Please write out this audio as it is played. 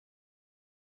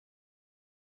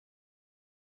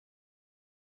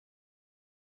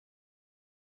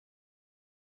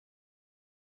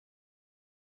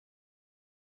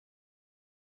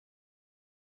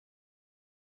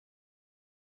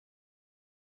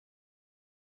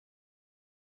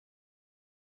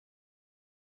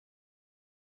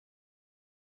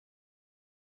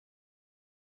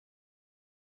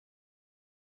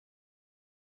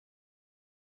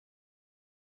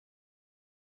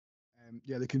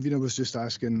Yeah, the convener was just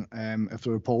asking if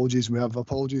there are apologies. We have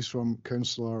apologies from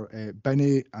Councillor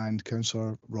Binney and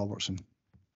Councillor Robertson.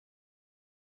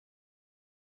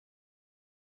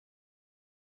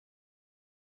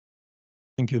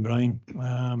 Thank you, Brian.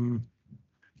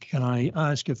 Can I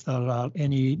ask if there are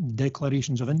any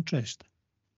declarations of interest?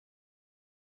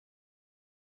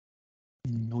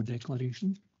 No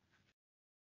declaration.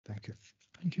 Thank you.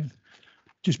 Thank you.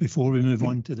 Just before we move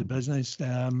on to the business,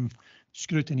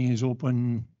 scrutiny is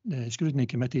open. The scrutiny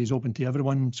committee is open to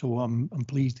everyone, so I'm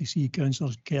pleased to see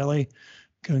Councillor Kelly,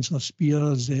 Councillor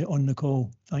Spears on the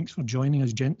call. Thanks for joining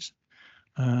us, gents.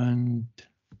 And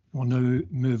we'll now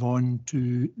move on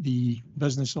to the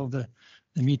business of the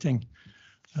meeting.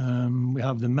 We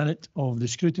have the minute of the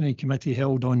scrutiny committee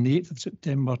held on the 8th of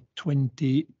September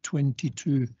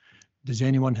 2022. Does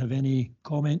anyone have any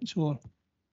comments or?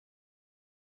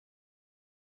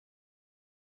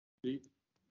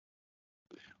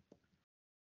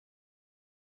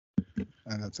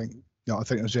 And I think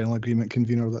there's general agreement,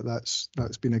 convener, that's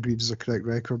been agreed as a correct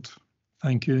record.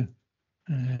 Thank you.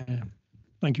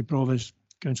 Thank you, Provost.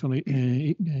 Councillor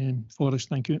Forrest,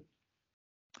 thank you.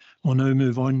 We'll now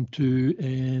move on to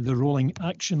the rolling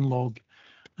action log,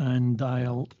 and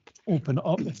I'll open it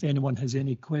up if anyone has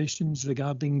any questions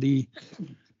regarding the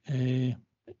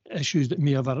issues that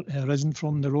may have arisen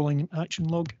from the rolling action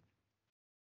log.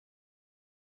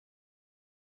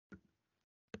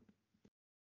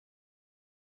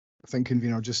 I think,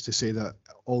 convener, just to say that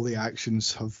all the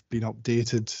actions have been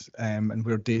updated and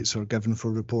where dates are given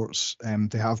for reports,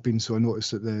 they have been. So I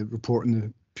noticed that the report in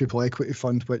the Pupil Equity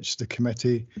Fund, which the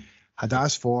committee had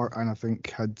asked for and I think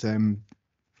had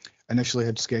initially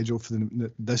had scheduled for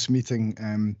this meeting,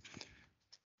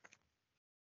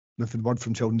 we've had word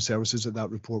from Children's Services that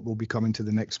report will be coming to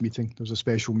the next meeting. There's a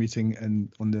special meeting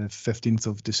on the 15th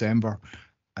of December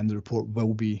and the report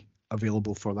will be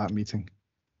available for that meeting.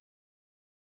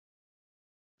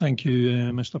 Thank you,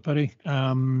 Mr. Perry.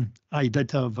 I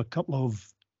did have a couple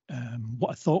of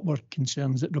what I thought were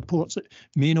concerns that reports that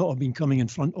may not have been coming in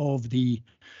front of the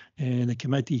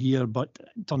committee here, but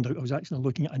it turned out I was actually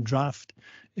looking at a draft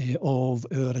of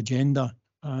our agenda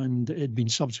and it had been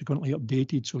subsequently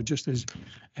updated. So just as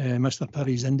Mr.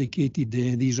 Perry's indicated,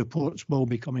 these reports will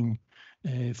be coming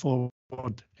forward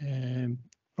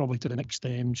probably to the next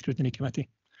scrutiny committee.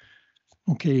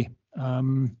 Okay.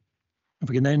 If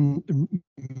we can then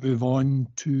move on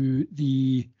to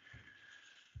the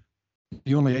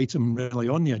only item really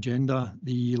on the agenda,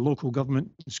 the Local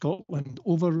Government in Scotland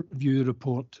Overview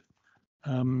Report.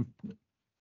 I'm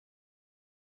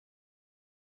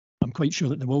quite sure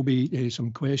that there will be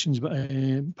some questions, but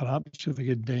perhaps if we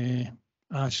could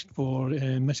ask for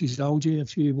Mrs. Algie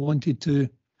if she wanted to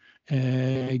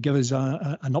give us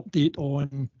an update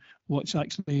on what's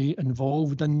actually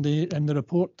involved in the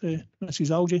report,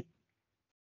 Mrs. Algie.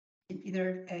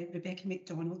 Either Rebecca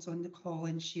McDonald's on the call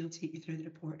and she'll take you through the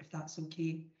report if that's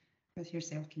okay with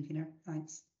yourself, convener.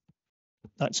 Thanks.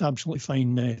 That's absolutely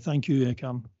fine. Thank you,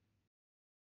 Cam.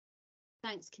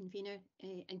 Thanks, convener,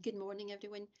 and good morning,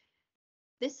 everyone.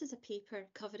 This is a paper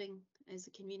covering, as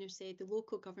the convener said, the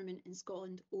Local Government in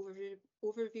Scotland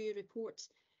Overview Report.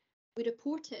 We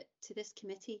report it to this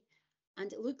committee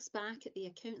and it looks back at the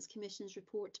Accounts Commission's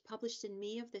report published in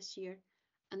May of this year,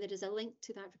 and there is a link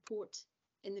to that report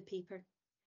in the paper.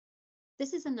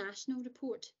 This is a national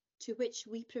report to which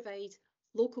we provide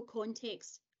local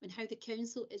context on how the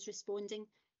Council is responding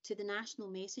to the national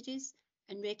messages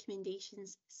and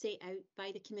recommendations set out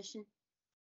by the Commission.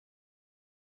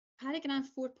 Paragraph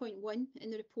 4.1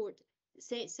 in the report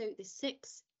sets out the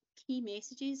 6 key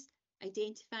messages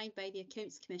identified by the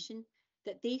Accounts Commission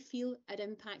that they feel are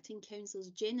impacting councils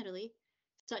generally,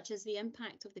 such as the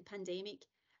impact of the pandemic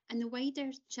and the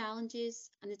wider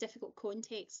challenges and the difficult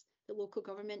context that local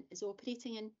government is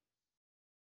operating in.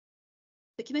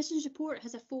 The Commission's report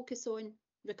has a focus on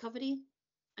recovery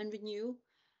and renewal,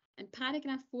 and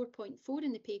paragraph 4.4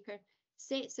 in the paper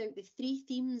sets out the 3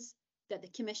 themes that the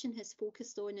Commission has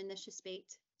focused on in this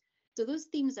respect. So those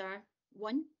themes are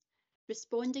 1,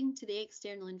 responding to the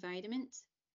external environment,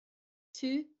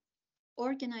 2,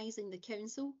 organising the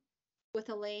Council with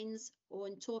a lens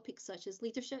on topics such as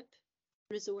leadership,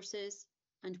 resources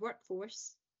and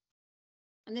workforce.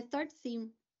 And the 3rd theme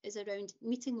is around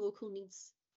meeting local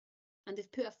needs, and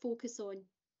they've put a focus on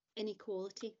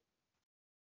inequality.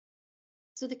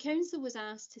 So the Council was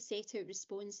asked to set out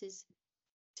responses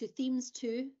to themes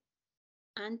 2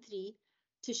 and 3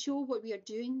 to show what we are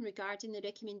doing regarding the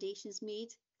recommendations made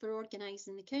for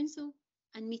organising the Council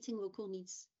and meeting local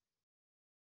needs.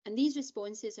 And these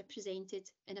responses are presented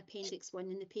in Appendix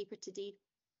 1 in the paper today.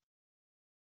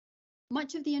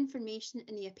 Much of the information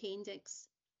in the appendix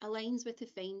aligns with the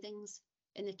findings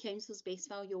in the Council's Base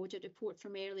Value Audit Report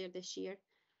from earlier this year,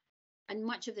 and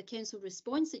much of the Council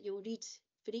response that you'll read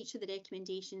for each of the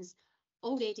recommendations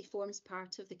already forms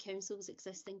part of the Council's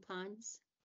existing plans.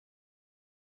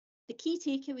 The key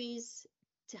takeaways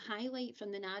to highlight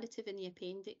from the narrative in the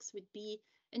appendix would be,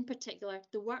 in particular,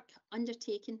 the work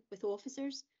undertaken with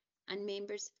officers and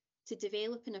members to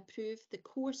develop and approve the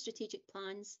core strategic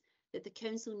plans that the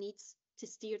Council needs to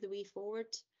steer the way forward.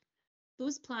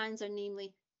 Those plans are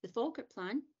namely the Falkirk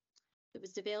Plan that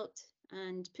was developed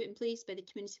and put in place by the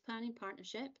Community Planning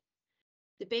Partnership,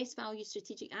 the Best Value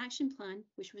Strategic Action Plan,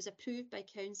 which was approved by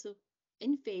Council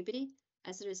in February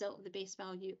as a result of the Best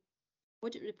Value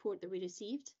Audit Report that we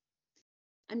received.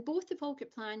 And both the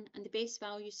Falkirk Plan and the Best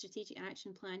Value Strategic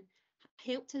Action Plan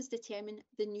helped us determine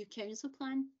the new Council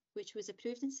Plan, which was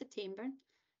approved in September,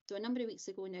 so a number of weeks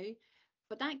ago now.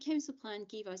 But that Council Plan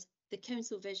gave us the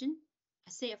Council vision,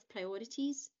 a set of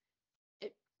priorities.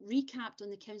 It recapped on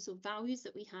the Council values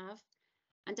that we have,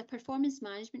 and a performance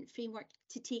management framework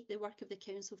to take the work of the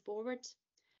Council forward.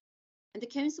 And the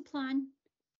Council Plan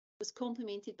was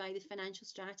complemented by the financial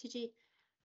strategy.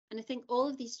 And I think all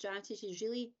of these strategies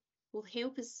really will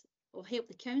help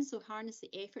the Council harness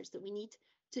the efforts that we need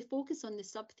to focus on the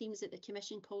sub-themes that the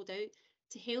Commission called out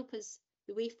to help us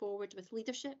the way forward with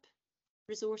leadership,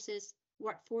 resources,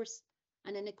 workforce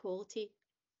and inequality,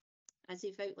 as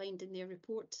they've outlined in their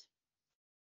report.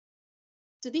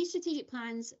 So these strategic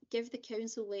plans give the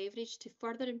Council leverage to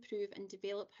further improve and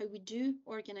develop how we do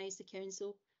organise the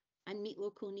Council and meet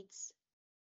local needs.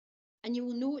 And you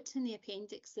will note in the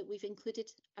appendix that we've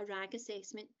included a RAG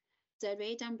assessment, so a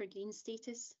red, amber, green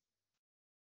status,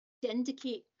 to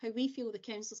indicate how we feel the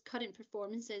Council's current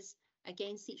performance is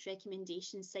against each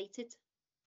recommendation cited.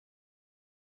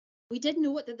 We did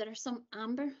note that there are some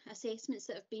amber assessments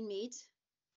that have been made,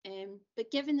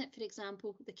 but given that, for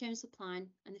example, the Council Plan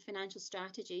and the financial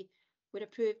strategy were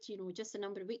approved, just a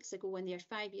number of weeks ago in their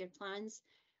 5-year plans,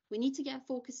 we need to get a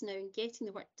focus now on getting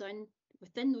the work done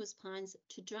within those plans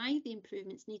to drive the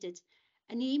improvements needed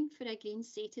and aim for a green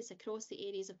status across the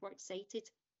areas of work cited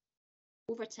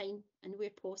over time and where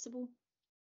possible.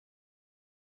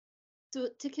 So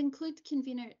to conclude,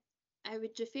 Convener, I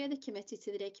would refer the committee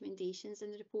to the recommendations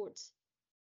in the report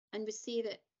and would say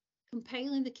that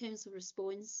compiling the Council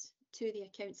response to the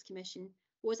Accounts Commission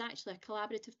was actually a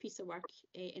collaborative piece of work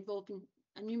involving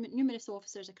numerous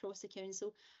officers across the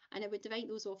Council, and I would invite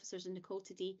those officers on the call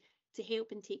today to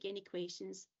help and take any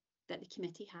questions that the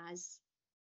committee has.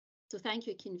 So thank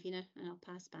you, Convener, and I'll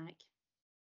pass back.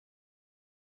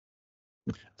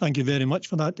 Thank you very much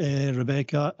for that,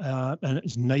 Rebecca. And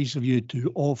it's nice of you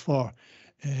to offer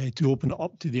to open it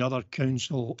up to the other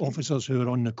council officers who are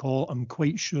on the call. I'm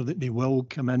quite sure that they will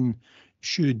come in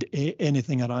should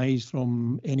anything arise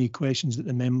from any questions that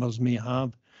the members may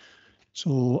have.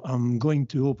 So I'm going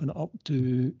to open it up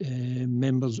to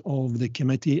members of the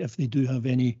committee if they do have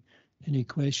any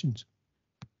questions.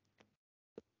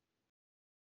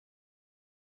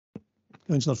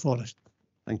 Councillor Forrest.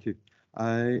 Thank you.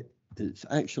 It's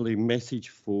actually message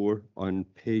 4 on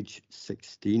page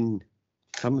 16.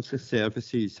 Some of the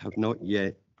services have not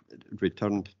yet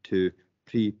returned to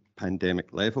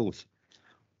pre-pandemic levels.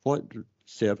 What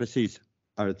services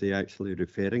are they actually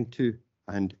referring to,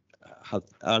 and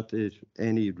are there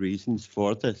any reasons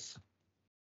for this?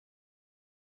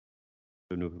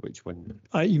 I don't know which one.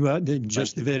 You are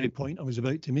just the very point I was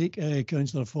about to make,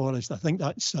 Councillor Forrest. I think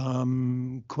that's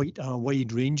quite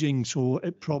wide-ranging, so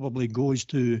it probably goes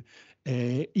to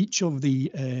each of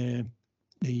the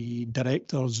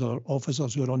directors or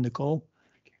officers who are on the call.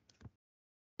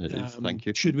 It is, thank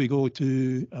you. Should we go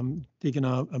to taking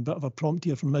a bit of a prompt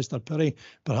here from Mr. Perry?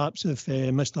 Perhaps if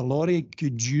Mr. Laurie,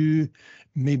 could you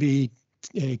maybe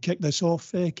kick this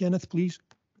off, Kenneth, please?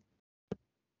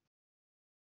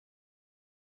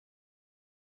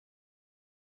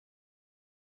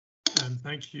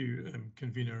 Thank you,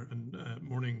 Convener, and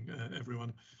morning,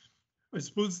 everyone. I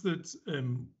suppose that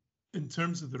in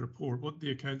terms of the report, what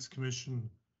the Accounts Commission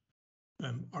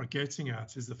are getting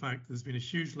at is the fact that there's been a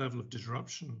huge level of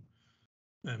disruption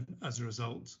as a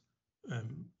result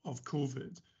of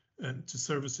COVID to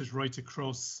services right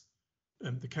across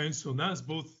the Council. And that has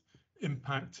both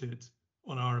impacted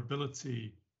on our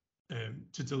ability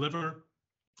to deliver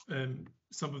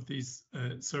some of these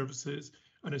services,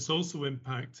 and it's also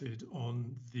impacted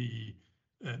on the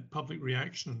public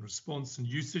reaction and response and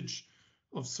usage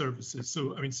of services.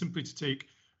 So, I mean, simply to take,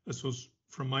 I suppose,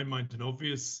 from my mind, an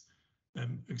obvious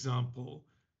example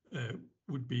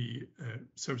would be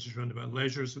services around about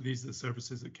leisure. So these are the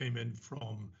services that came in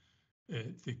from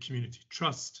the Community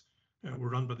Trust were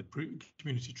run by the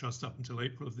Community Trust up until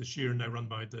April of this year, now run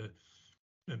by the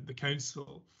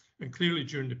council. And clearly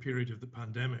during the period of the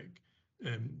pandemic,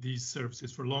 these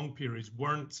services for long periods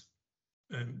weren't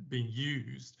being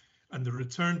used, and the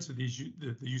return to the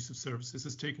use of services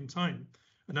has taken time.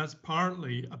 And that's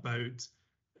partly about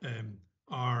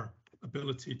our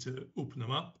ability to open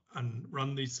them up and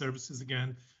run these services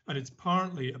again. And it's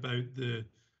partly about the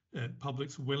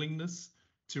public's willingness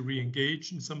to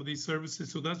re-engage in some of these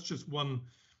services. So that's just one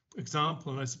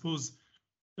example. And I suppose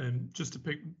just to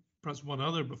pick perhaps one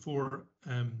other before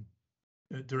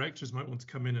directors might want to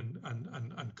come in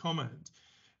and comment.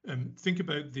 Think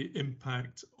about the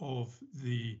impact of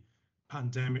the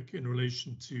pandemic in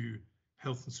relation to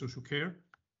health and social care,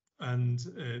 and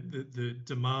the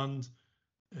demand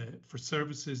for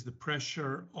services, the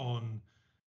pressure on,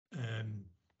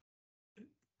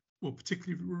 well,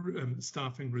 particularly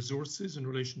staffing resources in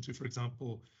relation to, for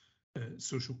example,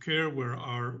 social care,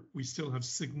 where we still have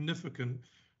significant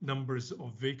numbers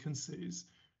of vacancies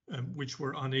which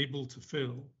we're unable to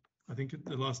fill. I think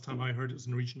the last time I heard it was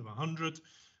in the region of 100,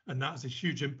 and that has a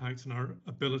huge impact on our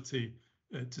ability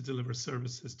to deliver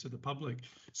services to the public.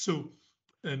 So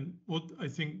what I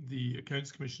think the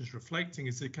Accounts Commission is reflecting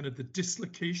is the kind of the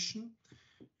dislocation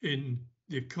in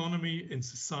the economy, in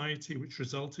society, which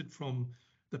resulted from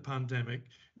the pandemic,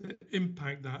 the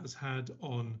impact that has had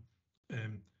on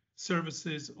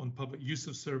services, on public use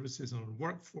of services, on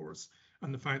workforce,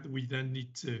 and the fact that we then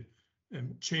need to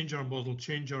change our model,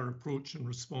 change our approach, and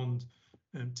respond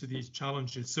to these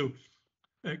challenges. So,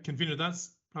 Convener,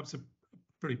 that's perhaps a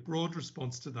pretty broad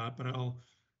response to that, but I'll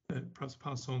perhaps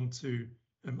pass on to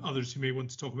others who may want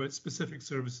to talk about specific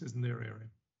services in their area.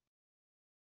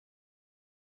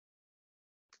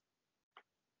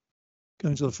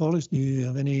 Councillor Forrest, do you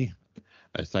have any?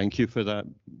 Thank you for that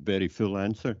very full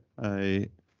answer. I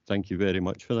thank you very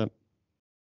much for that.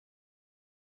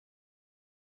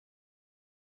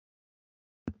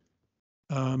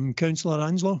 Councillor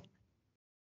Anslow.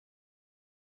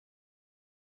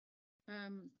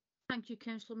 Thank you,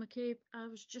 Councillor McCabe. I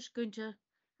was just going to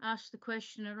ask the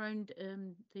question around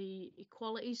the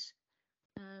equalities.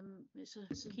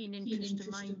 It's a keen interest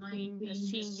of mine, being a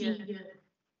senior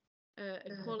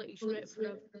equalities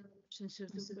rep since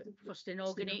it was first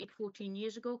inaugurated 14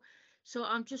 years ago. So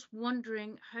I'm just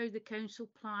wondering how the council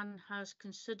plan has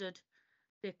considered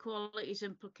the equalities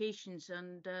implications,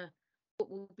 and what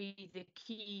will be the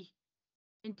key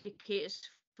indicators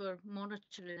for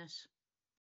monitoring this.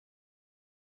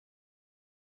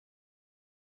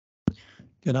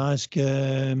 Can I ask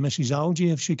Mrs.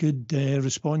 Algie if she could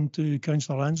respond to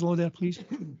Councillor Anslow there, please?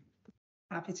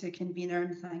 Happy to, Convener,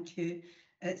 and thank you.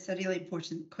 It's a really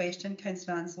important question,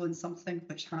 Councillor Anslow, and something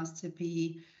which has to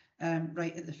be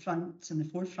right at the front and the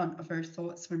forefront of our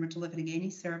thoughts when we're delivering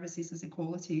any services as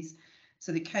equalities.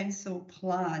 So the council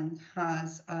plan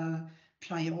has a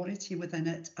priority within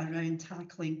it around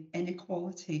tackling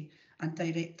inequality and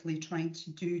directly trying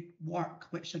to do work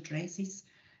which addresses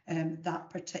that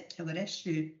particular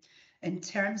issue. In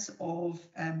terms of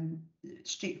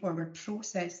straightforward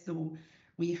process, though,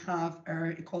 we have our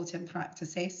equality impact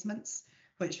assessments,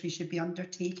 which we should be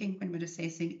undertaking when we're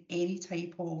assessing any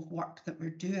type of work that we're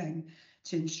doing,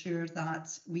 to ensure that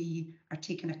we are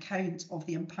taking account of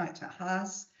the impact it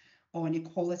has on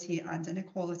equality and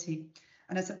inequality.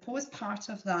 And I suppose part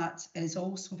of that is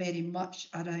also very much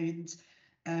around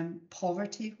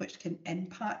poverty, which can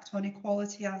impact on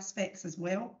equality aspects as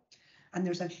well. And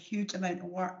there's a huge amount of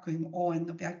work going on.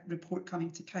 There'll be a report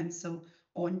coming to council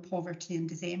on poverty in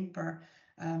December.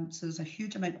 So there's a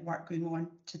huge amount of work going on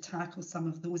to tackle some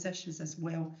of those issues as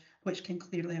well, which can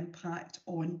clearly impact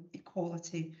on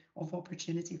equality of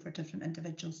opportunity for different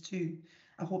individuals too.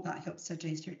 I hope that helps to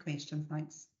address your question.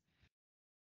 Thanks.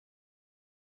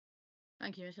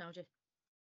 Thank you, Ms. Algie.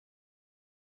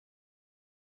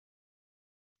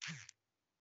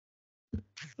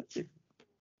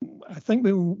 I think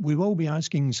we will be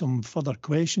asking some further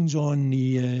questions on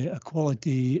the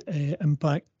equality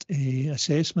impact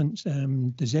assessments.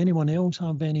 Does anyone else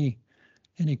have any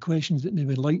questions that they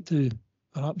would like to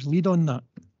perhaps lead on that?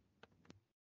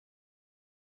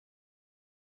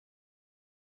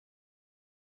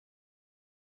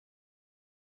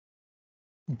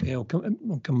 Okay, I'll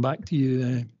come back to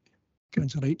you,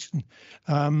 Councillor Aitchison.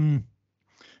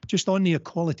 Just on the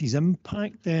equalities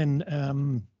impact then,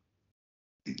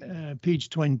 page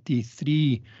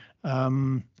 23, I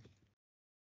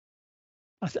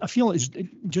feel it's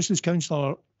just as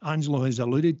Councillor Anslow has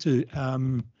alluded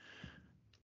to,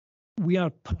 we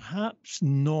are perhaps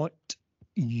not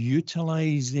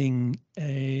utilising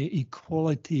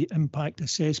equality impact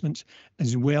assessments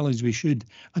as well as we should.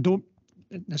 I don't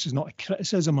this is not a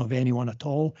criticism of anyone at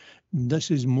all.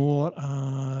 This is more,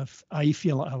 I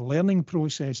feel, a learning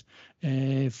process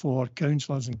for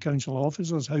councillors and council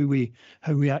officers, how we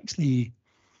actually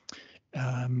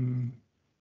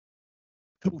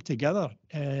pull together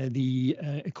the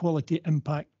equality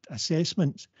impact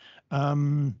assessments.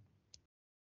 I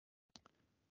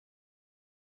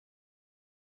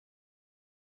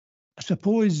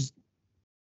suppose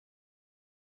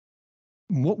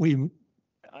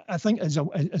I think as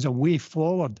a way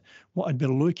forward, what I'd be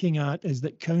looking at is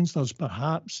that councillors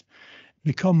perhaps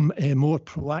become more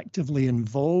proactively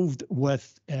involved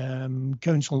with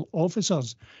council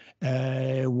officers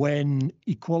when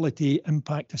equality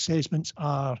impact assessments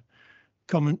are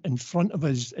coming in front of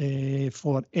us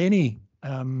for any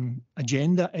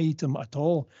agenda item at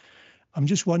all. I'm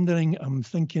just wondering, I'm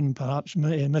thinking perhaps,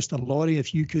 Mr. Laurie,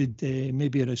 if you could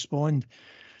maybe respond.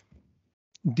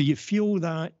 Do you feel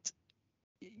that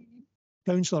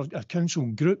council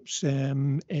groups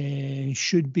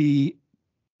should be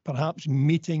perhaps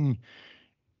meeting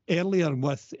earlier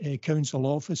with council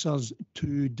officers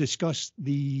to discuss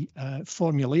the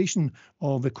formulation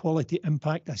of equality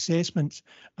impact assessments,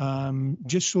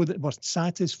 just so that we're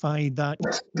satisfied that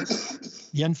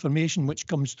the information which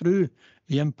comes through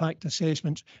the impact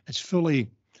assessments is fully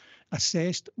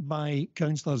assessed by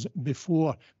councillors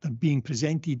before they're being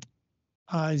presented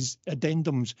as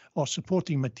addendums or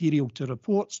supporting material to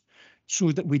reports,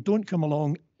 so that we don't come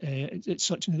along at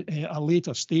such a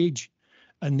later stage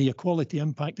and the equality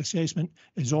impact assessment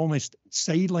is almost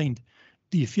sidelined.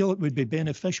 Do you feel it would be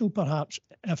beneficial perhaps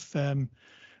if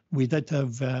we did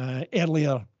have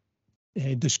earlier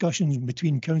discussions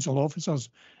between council officers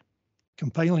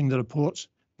compiling the reports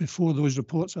before those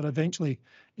reports are eventually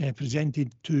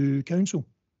presented to council?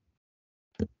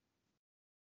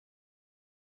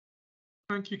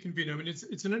 Thank you, Convener. I mean,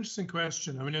 it's an interesting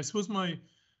question. I mean, I suppose my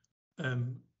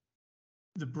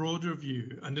the broader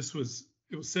view, and it was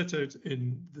set out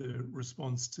in the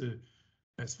response to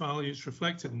SVALI, it's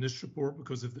reflected in this report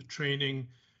because of the training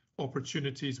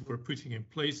opportunities we're putting in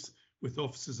place with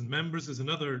officers and members. There's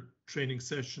another training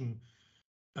session,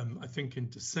 I think in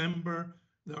December,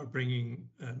 that are bringing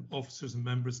officers and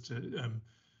members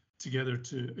together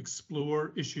to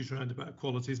explore issues around about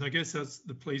equalities. And I guess that's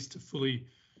the place to fully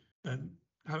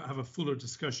have a fuller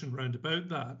discussion round about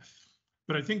that.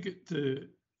 But I think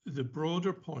the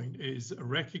broader point is a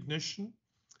recognition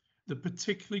that,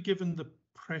 particularly given the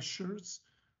pressures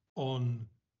on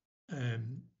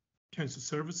council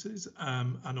services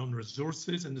and on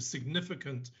resources and the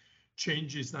significant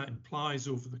changes that implies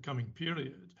over the coming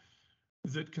period,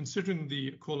 that considering the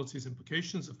equalities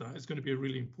implications of that is going to be a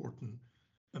really important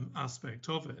aspect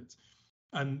of it.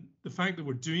 And the fact that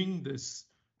we're doing this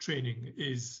training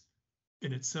is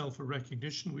in itself a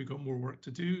recognition we've got more work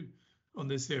to do on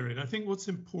this area. And I think what's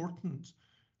important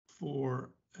for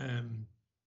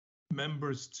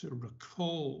members to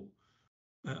recall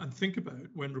and think about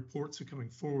when reports are coming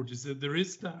forward is that there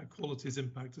is that equalities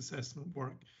impact assessment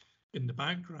work in the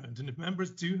background. And if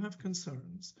members do have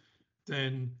concerns,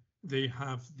 then they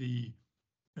have the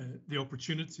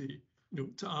opportunity,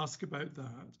 to ask about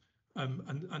that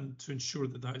and to ensure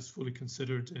that that is fully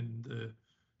considered in the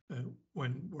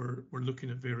when we're looking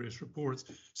at various reports.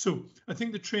 So I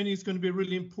think the training is going to be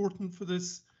really important for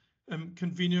this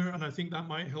convener, and I think that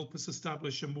might help us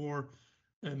establish a more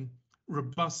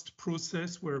robust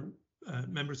process where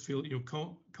members feel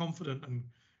confident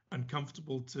and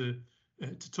comfortable to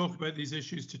talk about these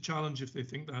issues, to challenge if they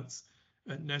think that's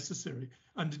necessary,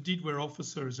 and indeed where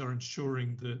officers are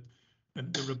ensuring that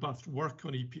the robust work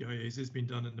on EPIAs is being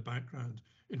done in the background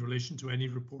in relation to any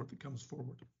report that comes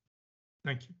forward.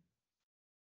 Thank you.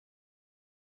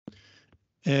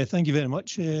 Thank you very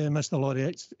much, Mr. Laurie.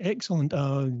 It's excellent.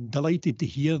 Delighted to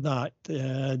hear that.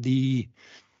 The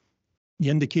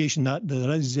indication that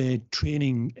there is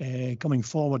training coming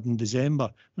forward in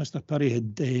December. Mr. Perry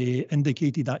had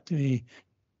indicated that to me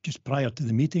just prior to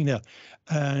the meeting there,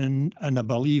 and I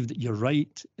believe that you're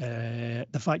right.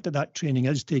 The fact that that training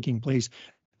is taking place,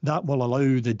 that will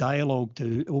allow the dialogue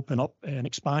to open up and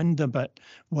expand a bit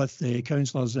with the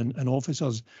councillors and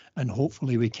officers, and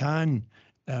hopefully we can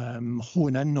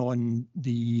hone in on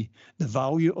the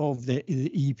value of the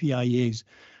EPIAs.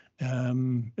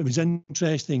 It was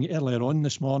interesting earlier on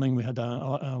this morning, we had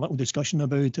a little discussion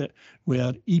about it,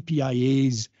 where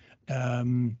EPIAs,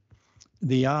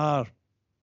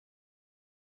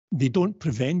 they don't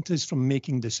prevent us from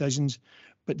making decisions,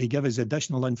 but they give us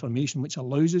additional information which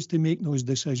allows us to make those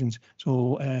decisions.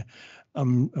 So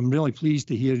I'm really pleased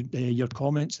to hear your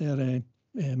comments there,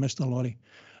 Mr. Laurie.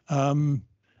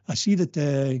 I see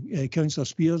that Councillor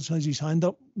Spears has his hand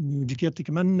up. Would you care to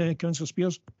come in, Councillor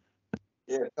Spears?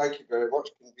 Yeah, thank you very much,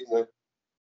 Convener.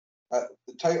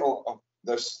 The title of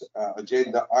this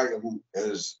agenda item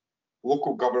is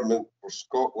Local Government for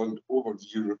Scotland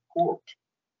Overview Report.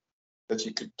 If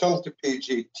you could turn to page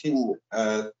 18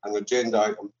 and agenda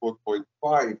item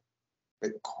 4.5,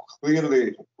 it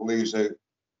clearly lays out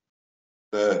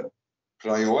the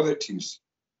priorities: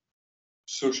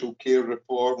 social care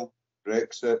reform,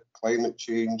 Brexit, climate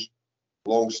change,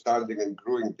 long-standing and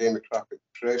growing demographic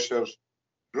pressures,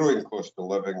 growing cost of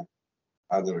living,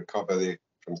 and the recovery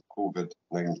from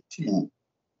COVID-19.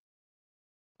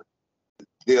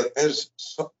 There is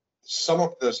some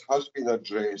of this has been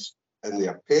addressed in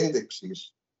the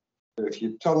appendixes, but if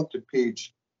you turn to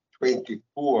page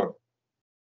 24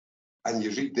 and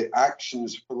you read the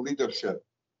actions for leadership,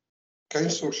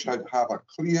 council should have a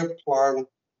clear plan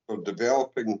for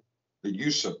developing the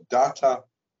use of data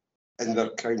in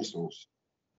their councils.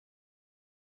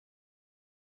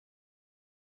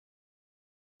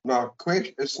 Now,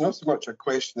 it's not so much a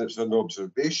question, it's an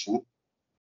observation.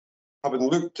 Having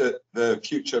looked at the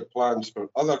future plans for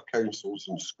other councils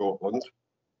in Scotland,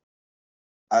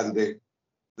 and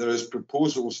there is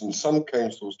proposals in some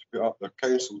councils to put up their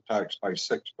council tax by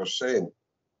 6%.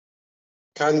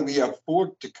 Can we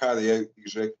afford to carry out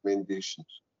these recommendations?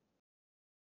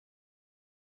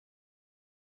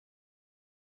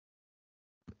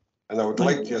 And I would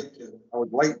like to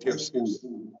have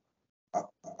seen a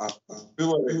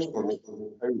fuller explanation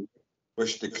of how we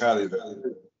wish to carry that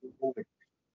out.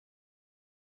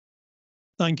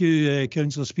 Thank you,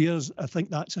 Councillor Spears. I think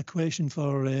that's a question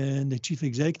for the Chief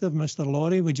Executive, Mr.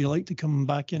 Laurie. Would you like to come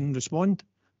back and respond?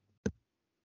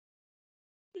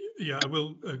 Yeah, I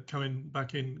will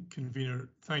back in, Convener.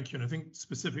 Thank you. And I think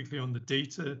specifically on the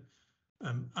data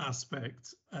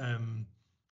aspect,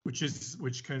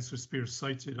 which Councillor Spears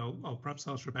cited, I'll perhaps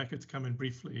ask Rebecca to come in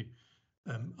briefly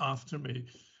after me.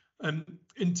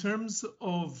 In terms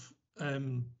of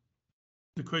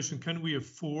the question, can we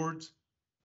afford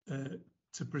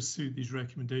to pursue these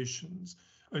recommendations?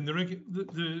 And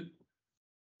the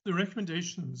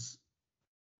recommendations,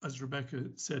 as Rebecca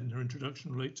said in her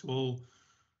introduction, relate to all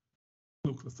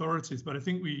local authorities, but I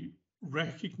think we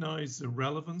recognise the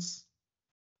relevance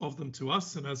of them to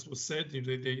us, and as was said,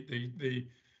 they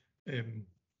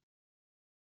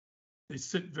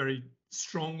sit very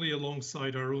strongly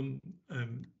alongside our own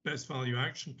best value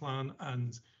action plan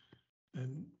and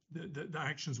the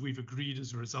actions we've agreed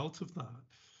as a result of that.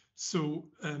 So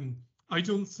I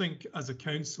don't think as a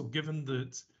council, given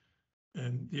that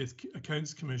the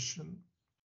Accounts Commission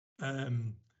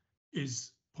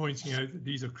is pointing out that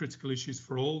these are critical issues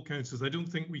for all councils, I don't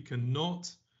think we can not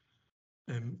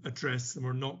address them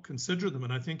or not consider them.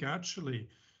 And I think actually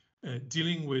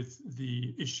dealing with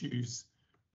the issues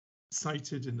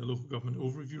cited in the Local Government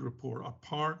Overview Report are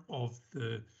part of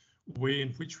the way in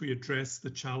which we address the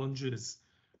challenges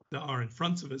that are in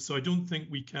front of us. So I don't think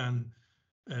we can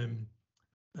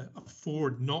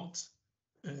afford not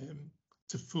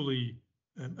to fully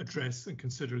address and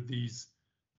consider these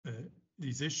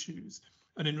issues.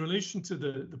 And in relation to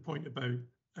the point about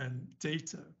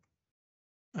data,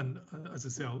 and as I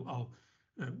say, I'll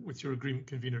with your agreement,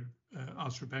 Convener,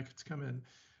 ask Rebecca to come in.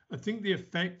 I think the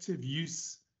effective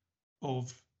use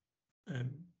of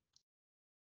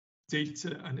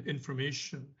data and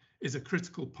information is a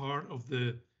critical part of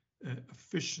the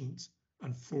efficient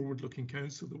and forward-looking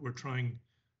council that we're trying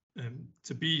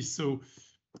to be. So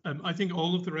I think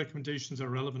all of the recommendations are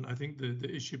relevant. I think the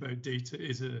issue about data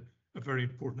is a very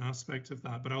important aspect of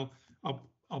that. But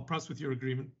I'll perhaps, with your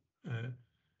agreement,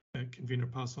 Convener,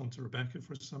 pass on to Rebecca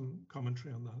for some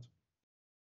commentary on that.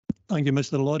 Thank you,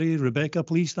 Mr. Laurie. Rebecca,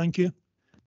 please. Thank you.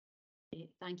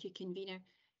 Thank you, Convener.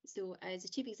 So as the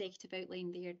Chief Executive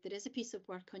outlined there is a piece of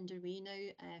work underway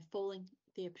now following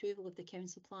the approval of the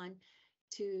Council Plan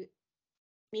to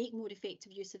make more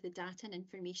effective use of the data and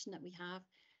information that we have,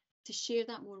 to share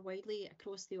that more widely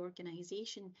across the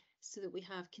organisation so that we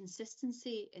have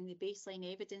consistency in the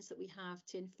baseline evidence that we have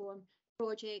to inform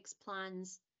projects,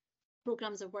 plans,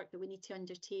 programmes of work that we need to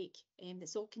undertake.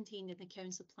 That's all contained in the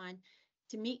Council Plan,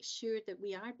 to make sure that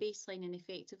we are baselining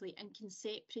effectively and can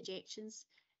set projections,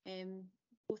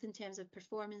 both in terms of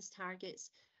performance targets,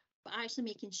 but actually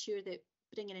making sure that,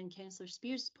 bringing in Councillor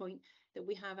Spears' point, that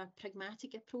we have a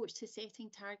pragmatic approach to setting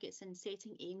targets and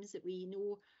setting aims that we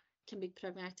know can be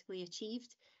pragmatically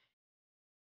achieved.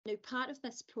 Now, part of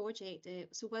this project,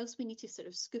 so whilst we need to sort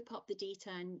of scoop up the data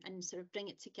and sort of bring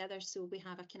it together so we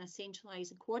have a kind of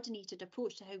centralised and coordinated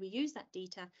approach to how we use that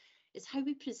data, is how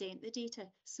we present the data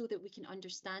so that we can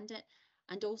understand it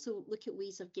and also look at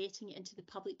ways of getting it into the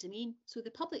public domain so the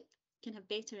public can have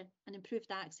better and improved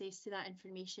access to that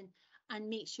information and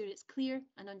make sure it's clear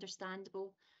and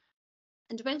understandable.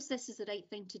 And whilst this is the right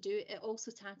thing to do, it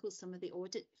also tackles some of the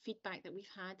audit feedback that we've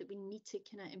had that we need to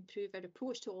kind of improve our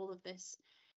approach to all of this.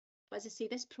 But as I say,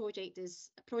 this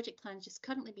project plan is just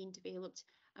currently being developed,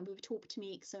 and we would hope to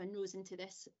make some inroads into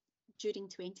this during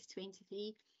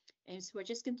 2023. So we're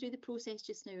just going through the process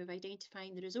just now of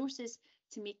identifying the resources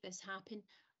to make this happen,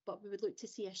 but we would look to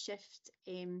see a shift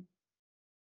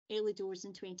early doors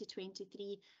in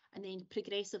 2023, and then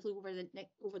progressively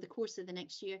over the course of the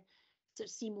next year to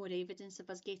see more evidence of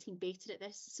us getting better at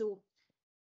this. So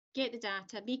get the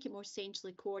data, make it more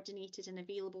centrally coordinated and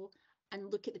available,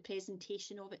 and look at the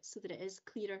presentation of it so that it is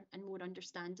clearer and more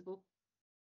understandable.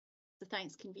 So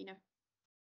thanks, convener.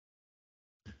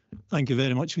 Thank you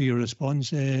very much for your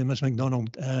response, Ms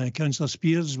MacDonald. Councillor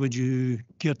Spears, would you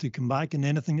care to come back on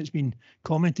anything that's been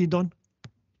commented on?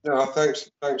 No, thanks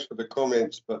for the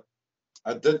comments, but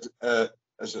I did,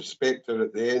 as a spectre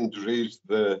at the end, raise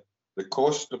the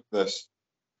cost of this,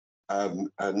 and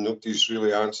nobody's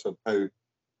really answered how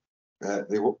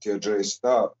they hope to address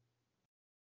that.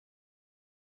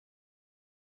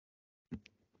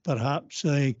 Perhaps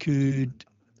I could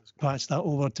pass that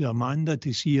over to Amanda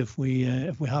to see if we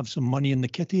have some money in the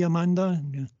kitty. Amanda,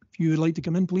 if you would like to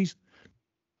come in, please.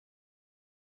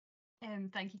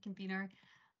 Thank you, convener.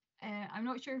 I'm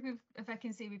not sure if I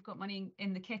can say we've got money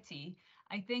in the kitty.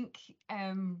 I think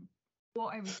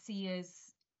what I would see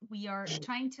is we are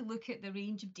trying to look at the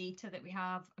range of data that we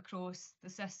have across the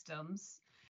systems,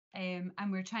 and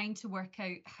we're trying to work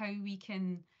out how we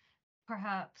can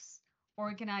perhaps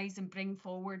organise and bring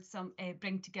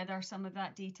together some of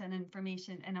that data and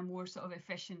information in a more sort of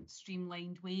efficient,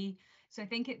 streamlined way. So I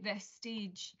think at this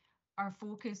stage, our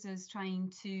focus is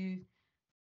trying to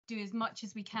do as much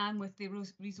as we can with the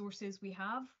resources we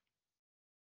have.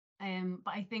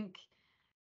 But I think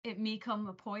it may come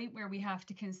a point where we have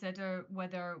to consider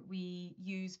whether we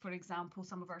use, for example,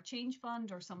 some of our change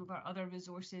fund or some of our other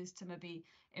resources to maybe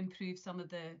improve some of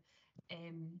the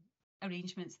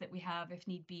arrangements that we have if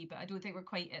need be. But I don't think we're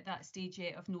quite at that stage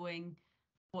yet of knowing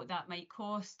what that might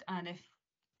cost and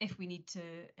if we need to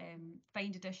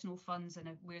find additional funds and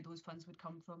where those funds would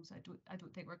come from. So I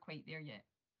don't think we're quite there yet.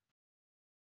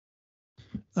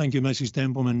 Thank you, Mrs.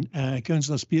 Templeman.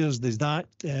 Councillor Spears, does that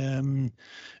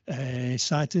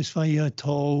satisfy you at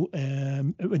all?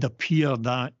 It would appear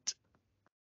that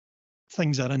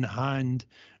things are in hand.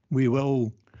 We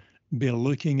will be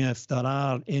looking if there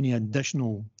are any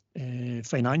additional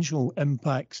financial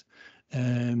impacts,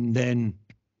 then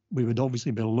we would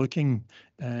obviously be looking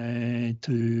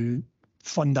to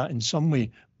fund that in some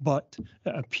way. But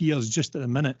it appears just at the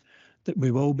minute that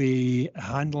we will be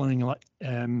handling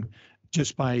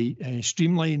just by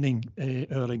streamlining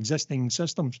our existing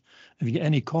systems. Have you got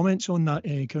any comments on that,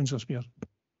 Councillor Spears?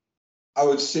 I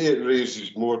would say it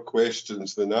raises more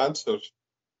questions than answers.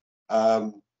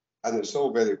 And it's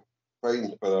all very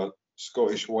fine for a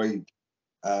Scottish-wide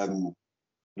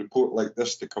report like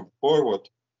this to come forward.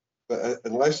 But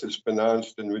unless it's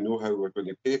financed and we know how we're going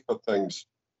to pay for things,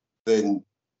 then,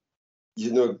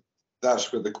 you know,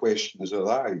 that's where the questions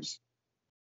arise.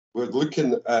 We're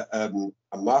looking at a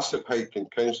massive hike in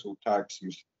council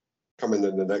taxes coming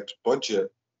in the next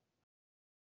budget.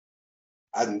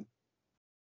 And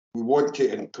we want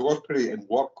to incorporate and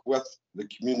work with the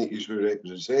communities we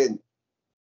represent.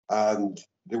 And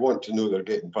they want to know they're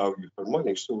getting value for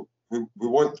money. So we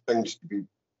want things to be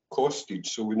costed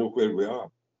so we know where we are.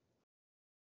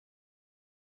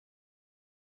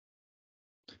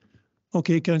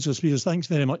 Okay, Councillor Spears, thanks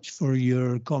very much for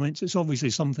your comments. It's obviously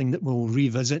something that we'll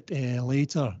revisit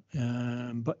later,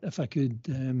 but if I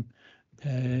could,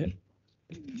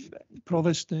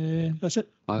 Provost, that's it.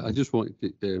 I just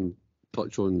wanted to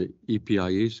touch on the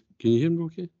EPIAs. Can you hear me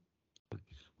okay?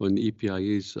 On the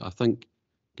EPIAs, I think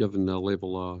given the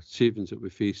level of savings that we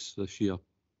face this year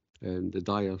and the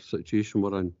dire situation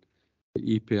we're in,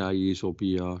 the EPIAs will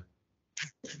be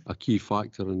a key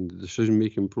factor in the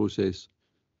decision-making process.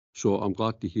 So I'm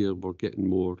glad to hear we're getting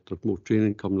there's more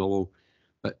training coming along.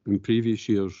 But in previous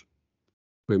years,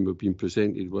 when we've been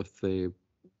presented with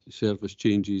service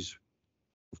changes,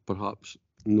 we've perhaps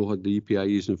not had the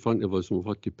EPIAs in front of us and we've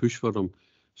had to push for them.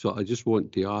 So I just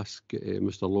want to ask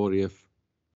Mr. Laurie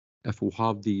if we'll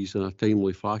have these in a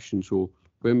timely fashion. So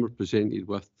when we're presented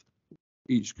with,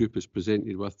 each group is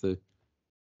presented with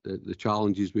the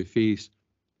challenges we face,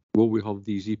 will we have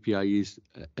these EPIAs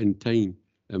in time?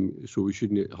 So we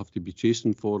shouldn't have to be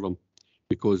chasing for them,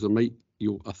 because there might,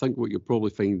 I think what you'll probably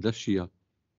find this year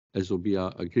is there'll be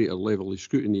a greater level of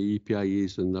scrutiny of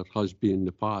EPIAs than there has been in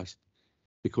the past,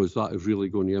 because that is really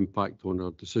going to impact on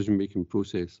our decision-making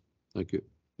process. Thank you.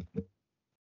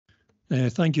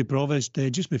 Thank you, Provost.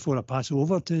 Just before I pass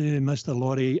over to Mr.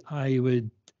 Laurie, I would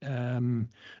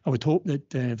hope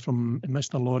that from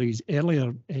Mr. Laurie's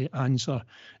earlier answer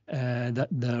that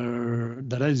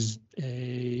there is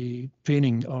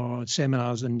training or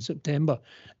seminars in September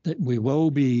that we will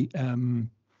be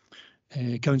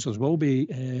councillors will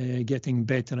be getting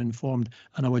better informed,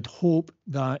 and I would hope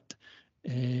that.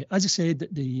 As I said,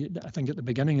 I think at the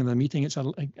beginning of the meeting, it's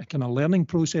a kind of learning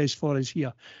process for us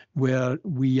here, where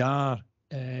we are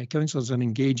councillors and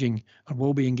engaging, or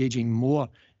will be engaging more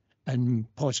and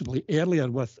possibly earlier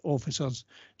with officers.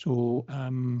 So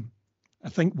I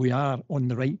think we are on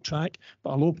the right track,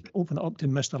 but I'll open it up to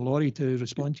Mr. Laurie to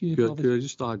respond to you. Could I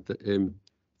just add that I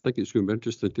think it's going to be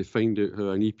interesting to find out how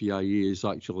an EPIA is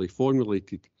actually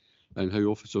formulated and how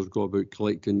officers go about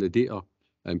collecting the data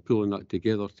and pulling that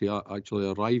together to actually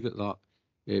arrive at that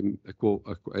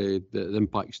the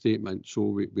impact statement, so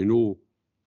we know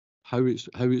how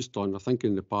it's done. I think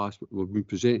in the past we've been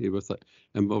presented with it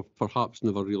and we've perhaps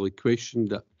never really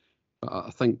questioned it. But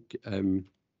I think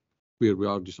where we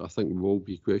are, I think we will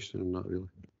be questioning that really.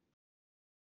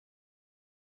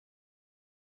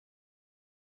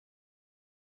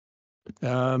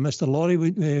 Mr. Laurie,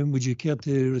 would you care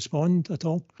to respond at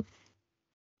all?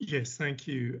 Yes, thank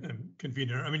you,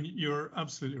 convener. I mean, you're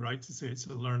absolutely right to say it's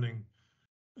a learning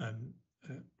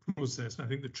process. And I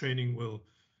think the training will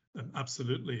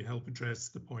absolutely help address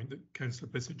the point that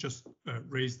Councillor Bissett just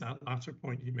raised, that latter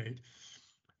point he made.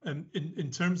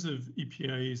 In terms of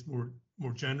EPIAs more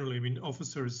generally, I mean,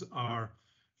 officers are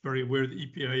very aware that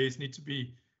EPIAs need to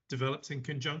be developed in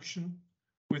conjunction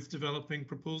with developing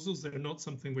proposals. They're not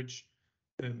something which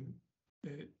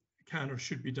can or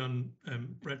should be done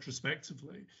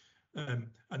retrospectively. And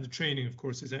the training, of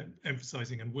course, is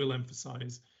emphasising and will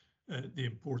emphasise the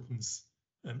importance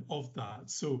of that.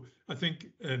 So I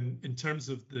think in terms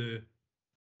of the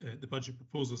budget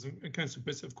proposals, and Councillor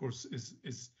Bissett, of course,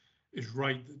 is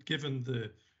right that given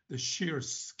the sheer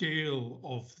scale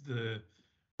of the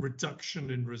reduction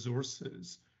in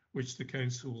resources which the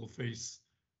council will face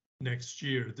next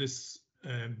year, this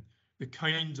the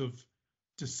kind of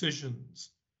decisions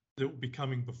that will be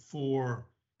coming before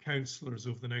councillors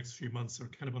over the next few months are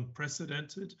kind of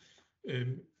unprecedented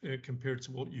compared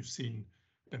to what you've seen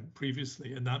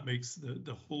previously, and that makes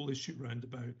the whole issue round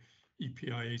about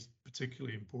EPIAs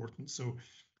particularly important. So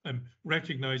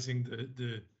recognising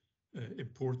the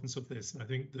importance of this, and I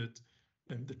think that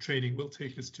the training will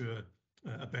take us to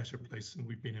a better place than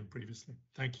we've been in previously.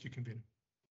 Thank you, convener.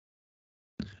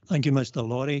 Thank you, Mr.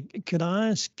 Laurie. Could I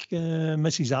ask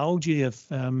Mrs. Algie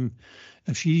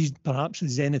if she perhaps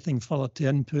has anything further to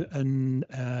input in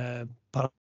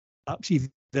perhaps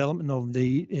development of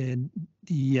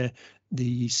the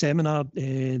seminar,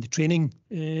 the training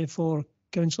for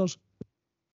councillors?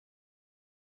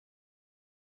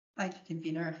 Thank you,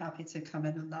 convener. Happy to come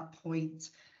in on that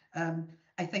point.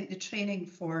 I think the training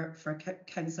for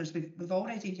councillors, we've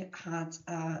already had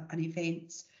an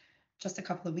event just a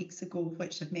couple of weeks ago,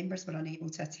 which if members were unable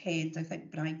to attend, I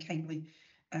think Brian kindly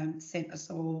sent us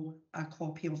all a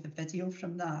copy of the video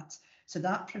from that. So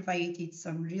that provided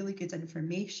some really good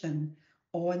information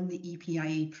on the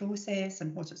EPIA process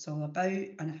and what it's all about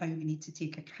and how we need to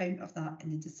take account of that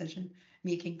in the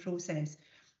decision-making process.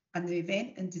 And the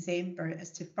event in December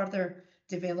is to further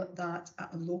develop that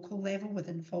at a local level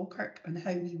within Falkirk and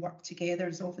how we work together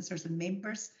as officers and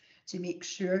members to make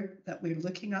sure that we're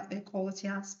looking at the equality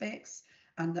aspects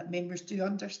and that members do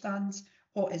understand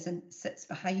what sits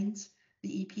behind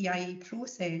the EPIA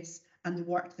process and the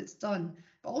work that's done,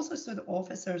 but also so that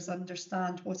officers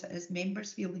understand what it is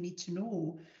members feel they need to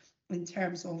know in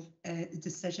terms of the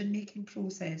decision-making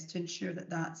process to ensure that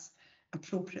that's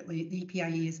appropriately, the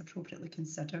EPIA is appropriately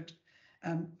considered.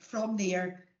 From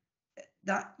there,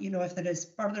 that, you know, if there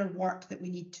is further work that we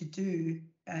need to do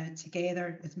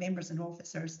together with members and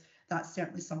officers, that's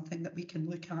certainly something that we can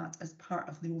look at as part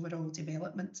of the overall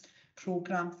development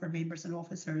programme for members and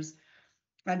officers.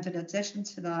 And in addition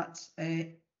to that,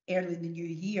 early in the new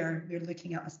year, we're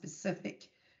looking at a specific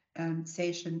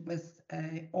session with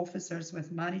officers,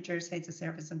 with managers, heads of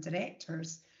service and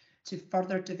directors to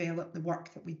further develop the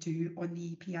work that we do on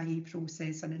the EPIA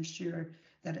process and ensure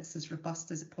that it's as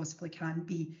robust as it possibly can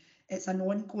be. It's an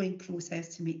ongoing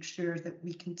process to make sure that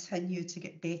we continue to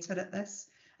get better at this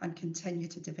and continue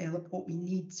to develop what we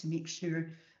need to make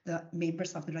sure that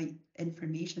members have the right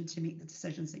information to make the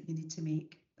decisions that you need to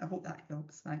make. I hope that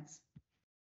helps. Thanks.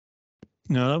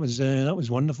 No, that was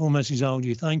wonderful, Mrs.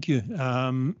 Algie. Thank you.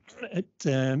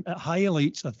 It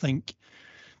highlights, I think,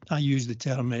 I use the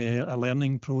term a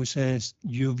learning process.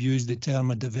 You've used the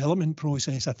term a development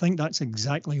process. I think that's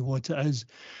exactly what it is.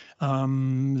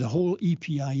 The whole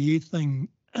EPIA thing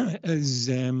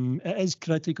is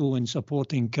critical in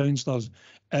supporting councillors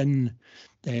in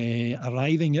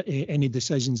arriving at any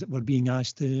decisions that we're being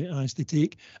asked to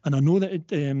take. And I know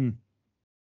that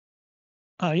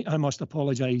I must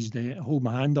apologise, hold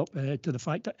my hand up to the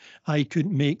fact that I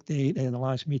couldn't make the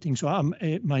last meeting. So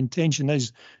my intention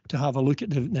is to have a look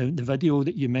at the video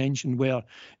that you mentioned, where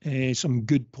some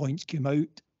good points came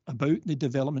out about the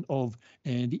development of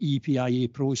the EPIA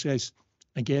process.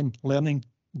 Again, learning,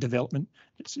 development,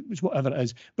 it's whatever it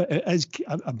is. But it is,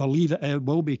 I believe it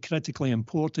will be critically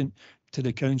important to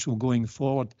the council going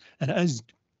forward. And it is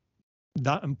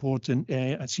that important.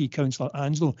 I see Councillor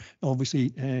Anslow,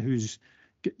 obviously, who's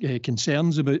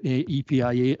concerns about the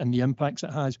EPIA and the impacts it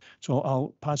has. So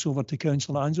I'll pass over to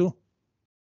Councillor Anslow.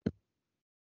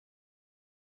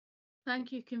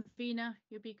 Thank you, Convener.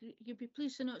 You'll be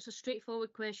pleased to know it's a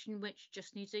straightforward question which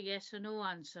just needs a yes or no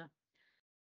answer.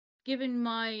 Given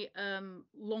my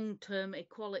long-term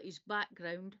equalities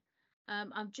background,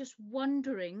 I'm just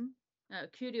wondering, out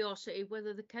of curiosity,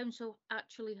 whether the council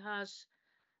actually has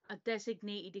a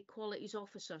designated equalities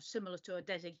officer similar to a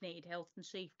designated health and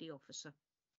safety officer.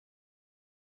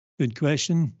 Good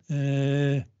question.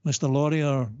 Mr. Laurie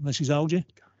or Mrs. Algie?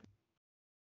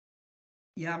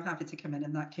 Yeah, I'm happy to come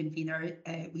in that, Convener.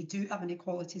 We do have an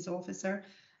equalities officer,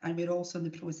 and we're also in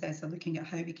the process of looking at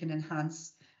how we can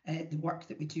enhance the work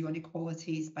that we do on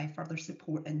equalities by further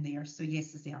support in there. So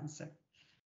yes is the answer.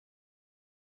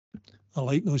 I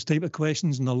like those type of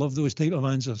questions and I love those type of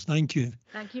answers. Thank you.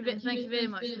 Thank you very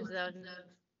much, Mr.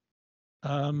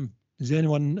 Does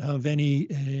anyone have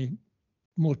any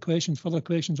more questions, further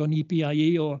questions on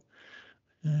EPIA or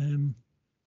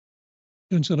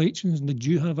Councillor Aitchins? Did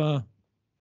you have a?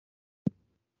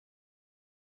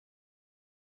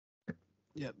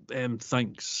 Yeah,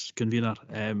 thanks, Convener.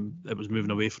 It was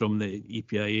moving away from the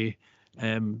EPIA.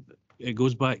 It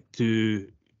goes back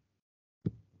to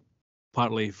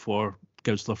partly for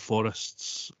Councillor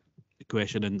Forrest's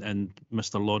question, and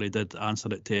Mr. Laurie did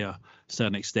answer it to a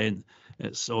certain extent.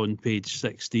 It's on page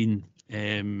 16,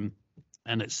 and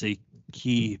it's a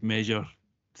key measure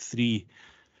 3.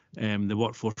 The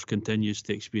workforce continues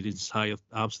to experience high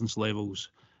absence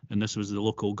levels, and this was the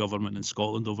local government in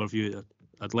Scotland overview.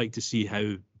 I'd like to see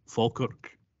how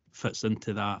Falkirk fits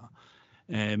into that.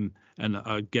 And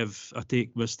I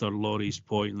take Mr. Laurie's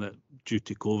point that due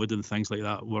to COVID and things like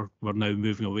that, we're now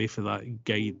moving away from that.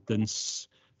 Guidance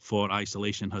for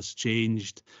isolation has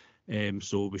changed,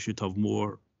 so we should have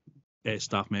more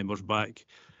staff members back.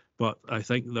 But I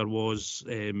think there was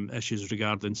issues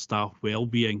regarding staff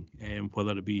well-being,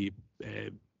 whether it be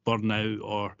burnout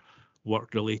or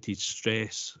work-related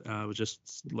stress. I would just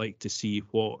like to see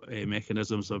what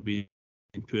mechanisms have been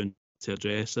put in to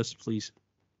address this, please.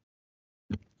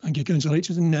 Thank you, Councillor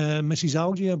Aitchins. And Mrs.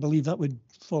 Algie, I believe that would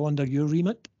fall under your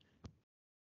remit.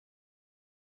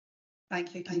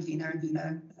 Thank you,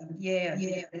 Convener. Yeah,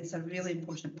 it's a really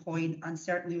important point, and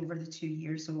certainly over the 2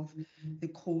 years of the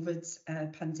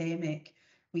COVID pandemic,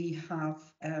 we have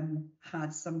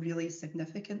had some really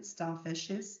significant staff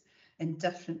issues in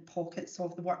different pockets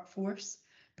of the workforce,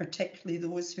 particularly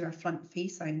those who are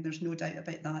front-facing. There's no doubt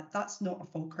about that. That's not a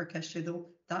Falkirk issue, though.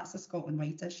 That's a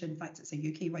Scotland-wide issue. In fact, it's a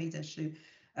UK-wide issue,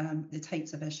 the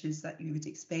types of issues that you would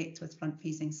expect with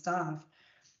front-facing staff.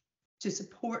 To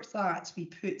support that, we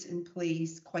put in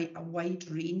place quite a wide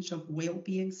range of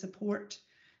wellbeing support.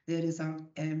 There is a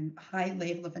high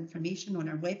level of information on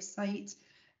our website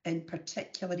in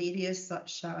particular areas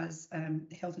such as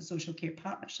the Health and Social Care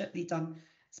Partnership. They've done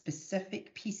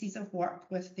specific pieces of work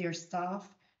with their staff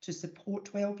to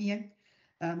support wellbeing,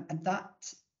 and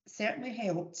that certainly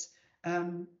helped.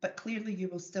 But clearly you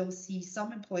will still see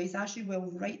some employees, as you will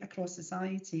right across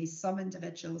society, some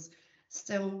individuals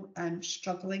still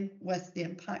struggling with the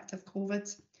impact of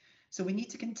COVID. So we need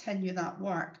to continue that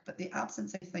work. But the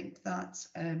absence, I think, that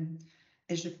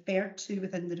is referred to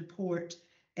within the report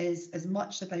is as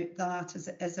much about that as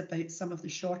it is about some of the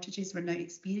shortages we're now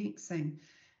experiencing.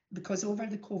 Because over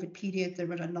the COVID period, there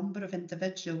were a number of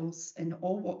individuals in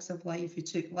all walks of life who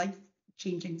took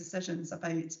life-changing decisions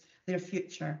about their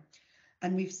future.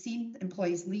 And we've seen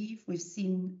employees leave, we've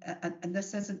seen, and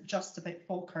this isn't just about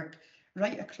Falkirk,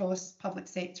 right across public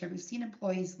sector, we've seen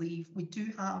employees leave. We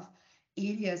do have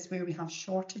areas where we have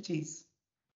shortages.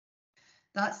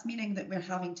 That's meaning that we're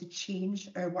having to change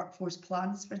our workforce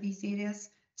plans for these areas,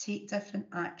 take different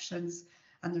actions,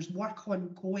 and there's work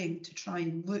ongoing to try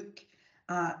and look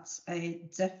at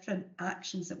different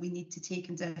actions that we need to take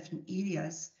in different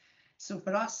areas. So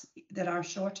for us, there are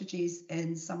shortages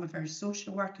in some of our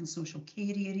social work and social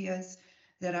care areas.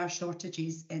 There are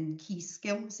shortages in key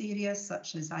skills areas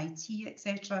such as IT,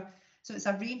 etc. So it's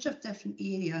a range of different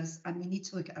areas, and we need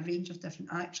to look at a range of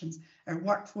different actions. Our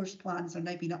workforce plans are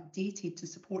now being updated to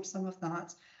support some of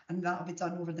that, and that will be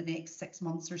done over the next 6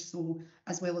 months or so,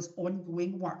 as well as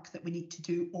ongoing work that we need to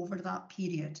do over that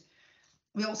period.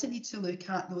 We also need to look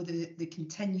at, though, the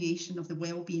continuation of the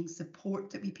wellbeing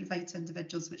support that we provide to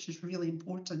individuals, which is really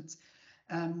important.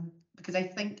 Because I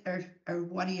think our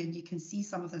worry, and you can see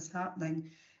some of this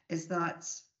happening, is that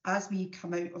as we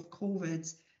come out of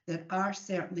COVID, there are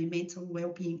certainly mental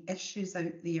wellbeing issues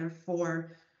out there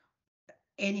for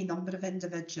any number of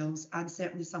individuals and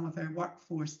certainly some of our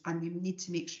workforce, and we need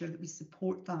to make sure that we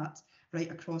support that right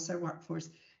across our workforce.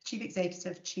 Chief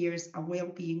Executive chairs a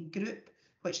wellbeing group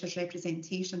which has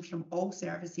representation from all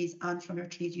services and from our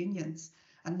trade unions,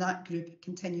 and that group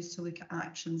continues to look at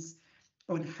actions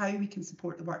on how we can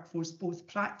support the workforce, both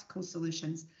practical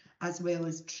solutions as well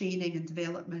as training and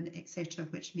development, etc.,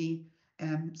 which may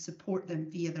support them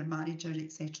via their manager,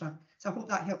 etc. So I hope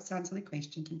that helps to answer the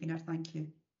question, Convener. Thank you.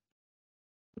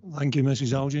 Thank you,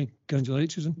 Mrs. Algie. Councillor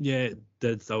Aitchison. Yeah,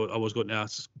 I was going to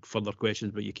ask further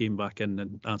questions, but you came back in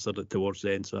and answered it towards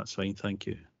the end, so that's fine. Thank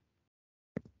you.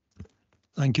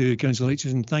 Thank you, Councillor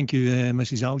Aitchison. Thank you,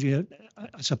 Mrs. Algie.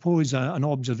 I suppose an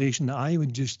observation that I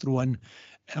would just throw in.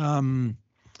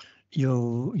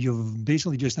 You've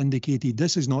basically just indicated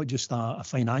this is not just a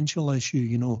financial issue.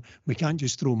 You know, we can't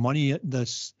just throw money at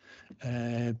this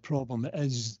problem.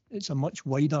 It's a much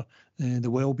wider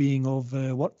the well-being of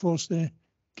workforce.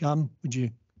 Karen, would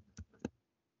you?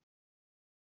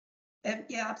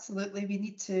 Yeah, absolutely. We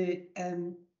need to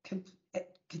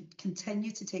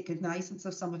continue to take cognizance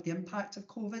of some of the impact of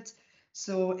COVID.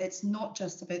 So it's not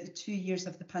just about the 2 years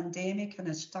of the pandemic and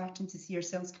us starting to see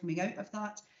ourselves coming out of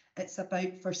that. It's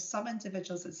about, for some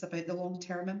individuals, it's about the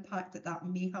long-term impact that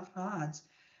may have had.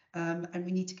 And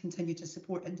we need to continue to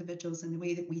support individuals in the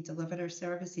way that we deliver our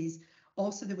services,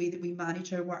 also the way that we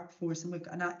manage our workforce. And we've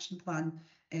got an action plan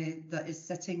that is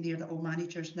sitting there that all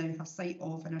managers now have sight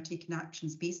of and are taking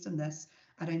actions based on this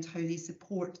around how they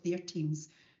support their teams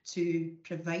to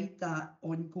provide that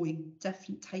ongoing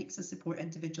different types of support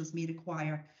individuals may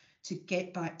require to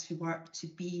get back to work, to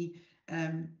be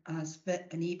as fit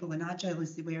and able and agile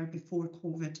as they were before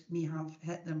COVID may have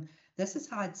hit them. This has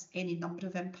had any number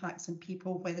of impacts on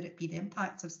people, whether it be the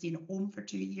impact of staying at home for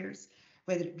 2 years,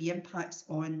 whether it be impacts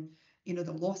on, you know,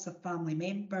 the loss of family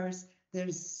members.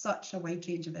 There's such a wide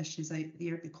range of issues out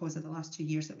there because of the last 2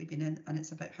 years that we've been in, and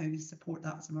it's about how we support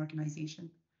that as an organisation.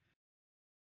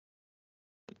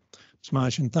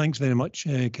 Smashing. Thanks very much,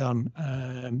 Karen.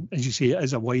 As you say, it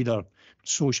is a wider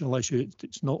social issue.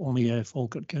 It's not only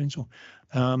Falkirk Council.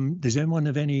 Does anyone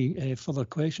have any further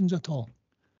questions at all?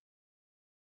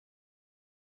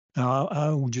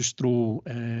 I'll just throw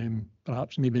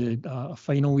perhaps maybe a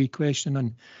final wee question,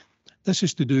 and this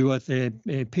is to do with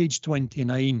page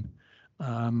 29,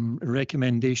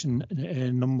 recommendation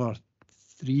number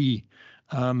 3.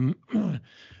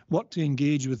 Work to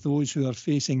engage with those who are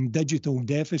facing digital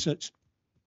deficits.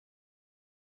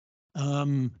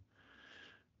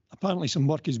 Apparently some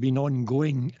work has been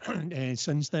ongoing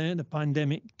since the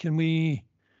pandemic. Can we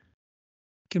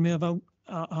have an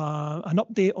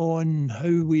update on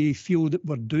how we feel that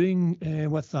we're doing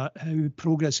with that, how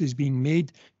progress is being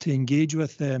made to engage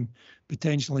with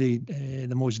potentially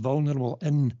the most vulnerable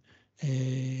in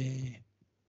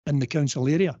the council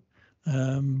area?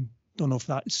 Don't know if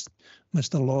that's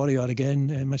Mr. Laurie or again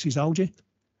Mrs. Algie.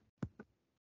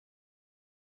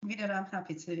 I'm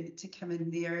happy to come in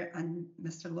there, and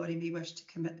Mr. Laurie may wish to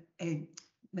come in.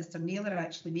 Mr. Naylor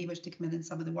actually may wish to come in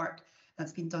some of the work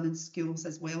that's been done in schools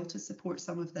as well to support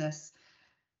some of this.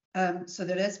 So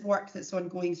there is work that's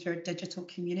ongoing through our Digital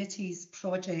Communities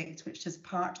project, which is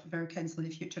part of our Council of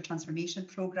the Future Transformation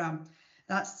Programme.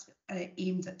 That's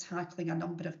aimed at tackling a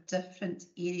number of different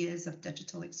areas of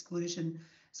digital exclusion.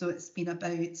 So it's been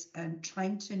about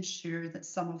trying to ensure that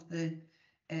some of the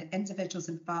individuals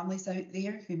and families out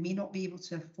there who may not be able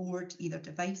to afford either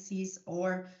devices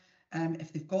or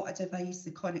if they've got a device,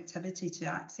 the connectivity to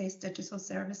access digital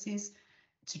services,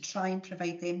 to try and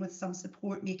provide them with some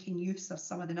support, making use of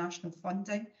some of the national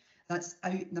funding that's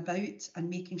out and about and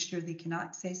making sure they can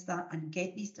access that and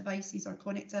get these devices or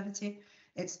connectivity.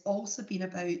 It's also been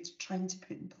about trying to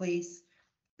put in place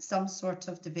some sort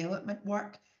of development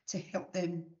work to help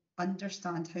them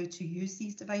understand how to use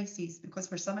these devices, because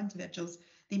for some individuals,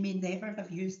 they may never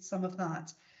have used some of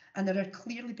that. And there are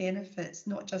clearly benefits,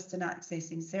 not just in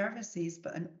accessing services,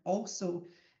 but also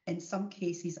in some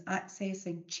cases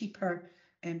accessing cheaper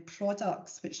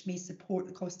products which may support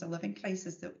the cost of living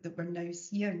crisis that we're now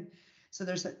seeing. So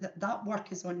that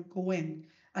work is ongoing,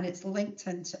 and it's linked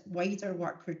into wider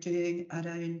work we're doing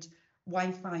around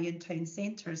Wi-Fi in town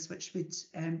centres, which would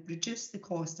reduce the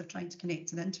cost of trying to connect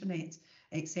to the internet,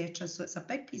 etc. So it's a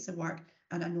big piece of work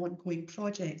and an ongoing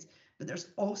project, but there's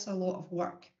also a lot of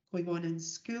work going on in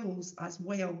schools as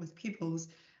well with pupils.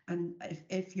 And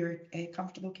if you're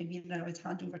comfortable, Convener, I would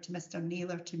hand over to Mr.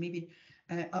 Naylor to maybe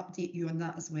update you on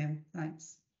that as well.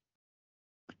 Thanks.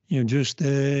 You just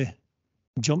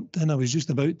jumped in. I was just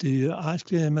about to ask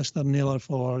Mr. Naylor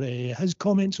for his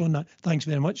comments on that. Thanks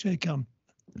very much, Cam.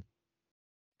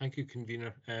 Thank you,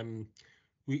 Convener.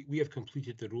 We have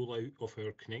completed the rollout of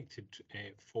our connected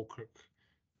Falkirk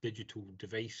digital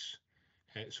device.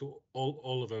 So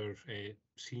all of our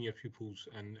senior pupils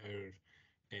and our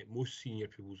most senior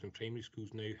pupils in primary schools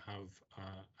now have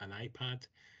an iPad.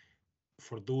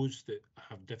 For those that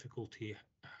have difficulty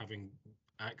having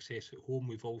access at home,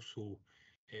 we've also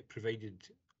provided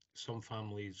some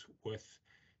families with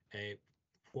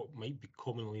what might be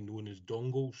commonly known as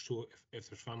dongles. So if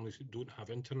there's families that don't have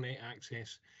internet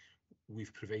access,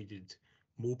 we've provided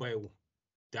mobile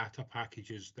data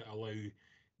packages that allow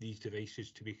these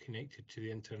devices to be connected to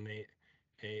the internet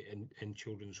in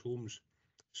children's homes.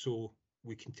 So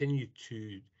we continue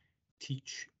to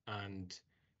teach and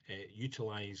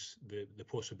utilise the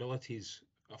possibilities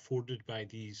afforded by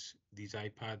these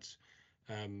iPads,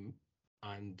 and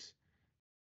I'm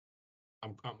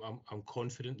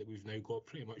confident that we've now got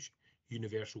pretty much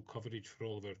universal coverage for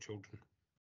all of our children.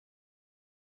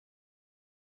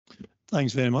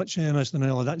 Thanks very much, Mr.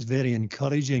 Naylor. That's very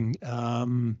encouraging.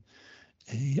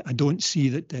 I don't see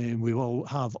that we will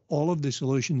have all of the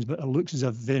solutions, but it looks as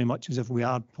if very much as if we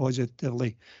are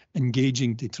positively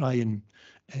engaging to try and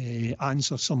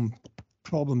answer some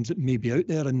problems that may be out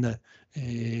there in the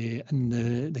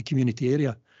community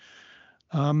area.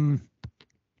 I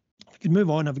can move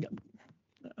on. I've got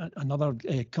another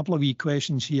couple of wee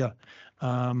questions here.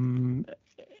 I'll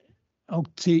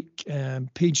take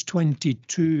page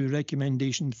 22,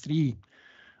 recommendation 3.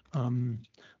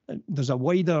 There's a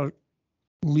wider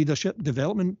leadership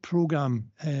development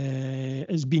programme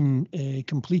has been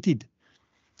completed.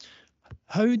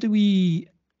 How do we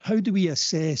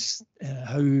assess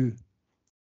how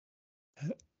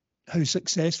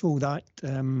successful that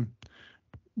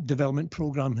development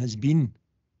programme has been?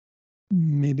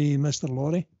 Maybe Mr.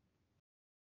 Lawrie?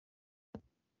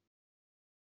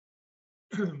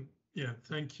 Yeah,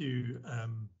 thank you,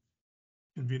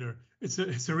 Convener.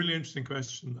 It's a really interesting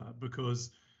question,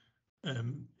 because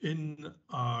in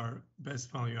our best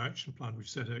value action plan, we've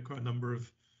set out quite a number of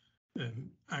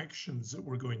actions that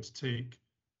we're going to take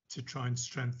to try and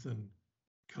strengthen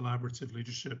collaborative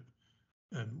leadership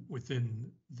within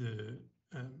the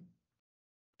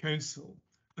council,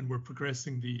 and we're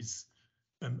progressing these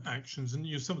actions. And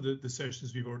some of the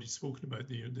sessions we've already spoken about,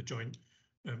 the joint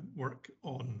work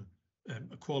on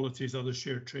equalities, other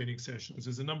shared training sessions.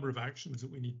 There's a number of actions that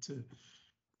we need to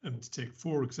take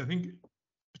forward, because I think,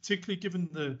 particularly given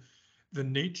the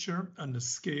nature and the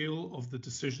scale of the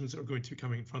decisions that are going to be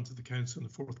coming in front of the council in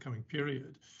the forthcoming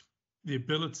period, the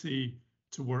ability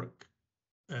to work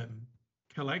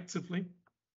collectively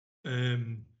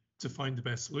to find the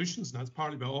best solutions, and that's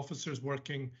partly about officers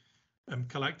working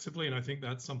collectively, and I think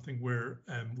that's something where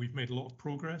we've made a lot of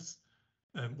progress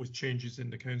with changes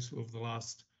in the council over the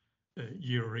last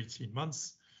year or 18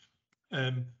 months,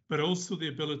 but also the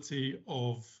ability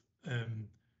of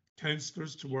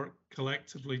councillors to work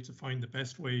collectively to find the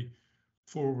best way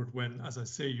forward when, as I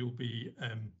say, you'll be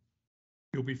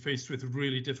faced with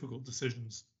really difficult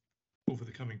decisions over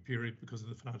the coming period because of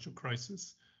the financial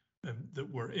crisis that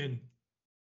we're in.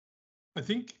 I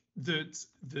think that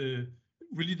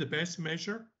really the best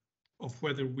measure of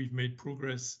whether we've made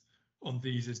progress on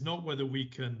these is not whether we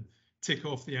can tick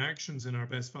off the actions in our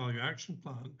best value action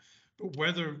plan, but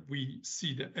whether we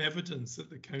see the evidence that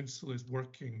the council is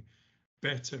working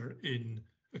better in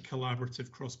a collaborative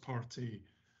cross-party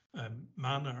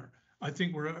manner. I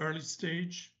think we're at early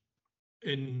stage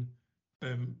in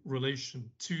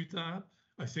relation to that.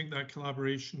 I think that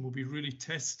collaboration will be really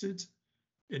tested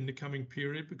in the coming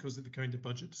period because of the kind of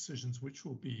budget decisions which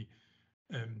will be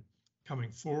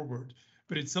coming forward.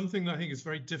 But it's something that I think is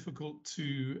very difficult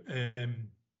to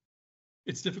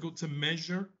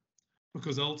measure,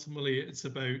 because ultimately it's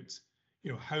about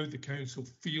how the council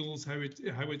feels, how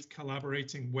it's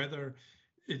collaborating, whether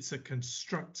it's a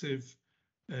constructive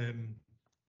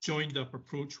joined up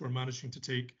approach we're managing to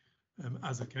take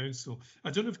as a council.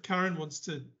 I don't know if Karen wants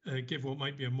to give what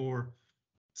might be a more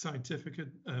scientific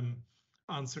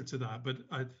answer to that, but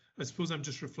I suppose I'm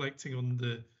just reflecting on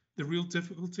the real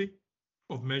difficulty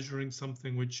of measuring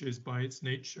something which is by its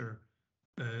nature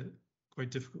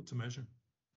quite difficult to measure.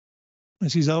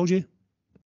 Mrs. Algie?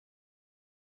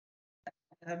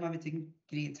 I would agree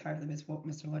entirely with what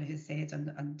Mr. Laurie has said,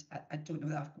 and I don't know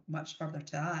that I've got much further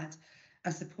to add.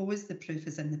 I suppose the proof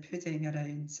is in the pudding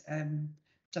around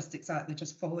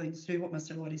just following through what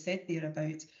Mr. Laurie said there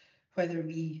about whether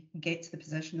we get to the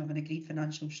position of an agreed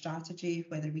financial strategy,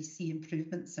 whether we see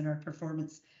improvements in our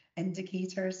performance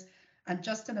indicators, and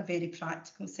just in a very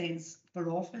practical sense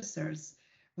for officers,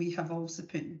 we have also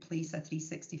put in place a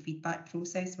 360 feedback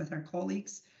process with our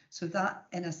colleagues. So that,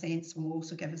 in a sense, will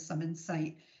also give us some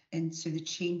insight into the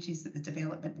changes that the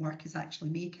development work is actually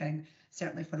making,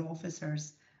 certainly for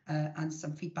officers, and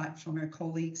some feedback from our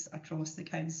colleagues across the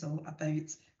council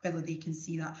about whether they can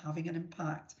see that having an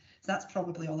impact. So that's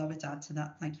probably all I would add to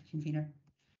that. Thank you, Convener.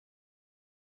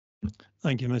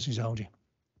 Thank you, Mrs. Algie.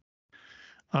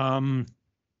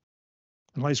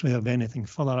 Unless we have anything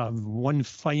further, I have one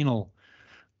final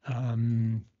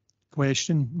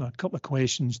question, a couple of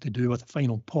questions to do with a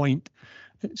final point.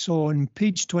 It's on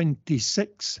page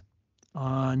 26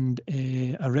 and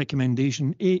a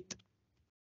recommendation 8.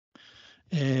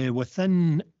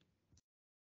 Within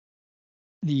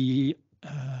the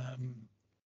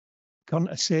current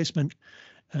assessment,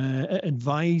 it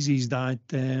advises that,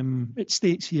 it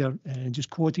states here, just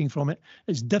quoting from it,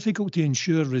 it's difficult to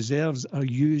ensure reserves are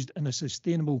used in a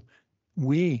sustainable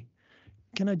way.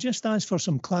 Can I just ask for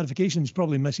some clarifications,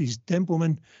 probably Mrs.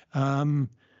 Templeman,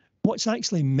 what's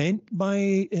actually meant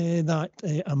by that,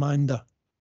 Amanda?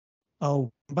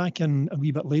 I'll come back in a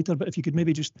wee bit later, but if you could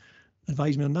maybe just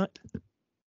advise me on that.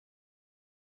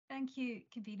 Thank you,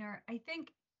 Convener. I think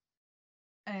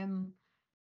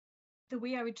the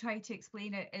way I would try to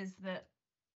explain it is that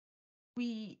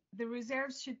the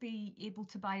reserves should be able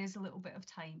to buy us a little bit of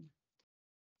time.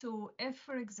 So if,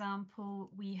 for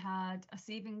example, we had a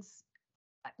savings,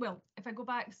 well, if I go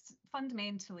back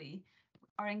fundamentally,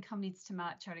 our income needs to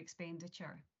match our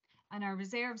expenditure, and our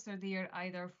reserves are there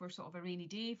either for sort of a rainy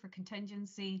day, for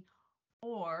contingency,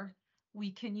 or we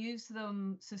can use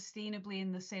them sustainably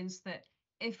in the sense that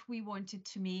if we wanted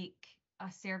to make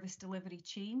a service delivery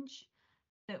change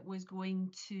that was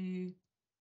going to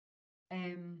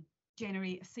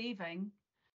generate a saving,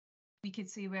 we could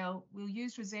say, well, we'll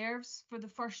use reserves for the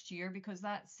first year because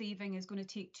that saving is going to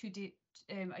take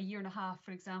a year and a half,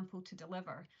 for example, to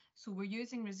deliver. So we're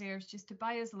using reserves just to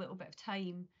buy us a little bit of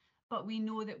time, but we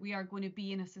know that we are going to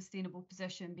be in a sustainable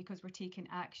position because we're taking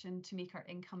action to make our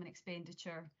income and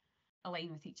expenditure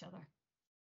align with each other.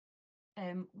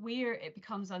 Where it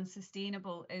becomes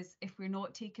unsustainable is if we're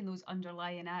not taking those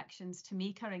underlying actions to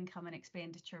make our income and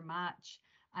expenditure match,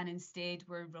 and instead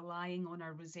we're relying on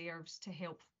our reserves to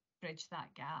help bridge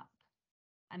that gap.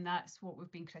 And that's what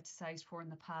we've been criticised for in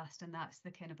the past, and that's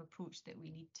the kind of approach that we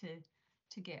need to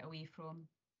get away from.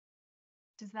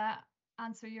 Does that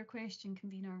answer your question,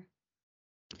 Convener?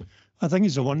 I think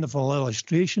it's a wonderful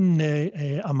illustration,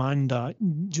 Amanda,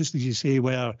 just as you say,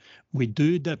 where we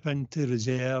do dip into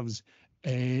reserves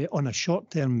on a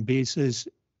short-term basis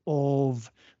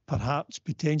of perhaps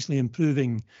potentially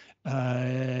improving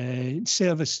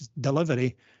service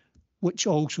delivery, which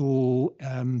also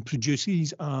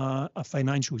produces a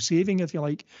financial saving, if you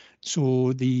like.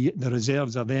 So the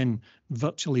reserves are then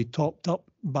virtually topped up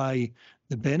by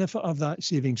the benefit of that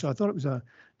saving. So I thought it was a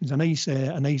nice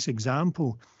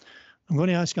example. I'm going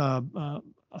to ask a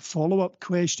follow-up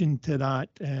question to that,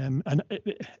 and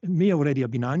it may already have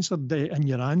been answered in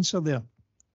your answer there.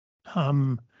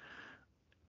 How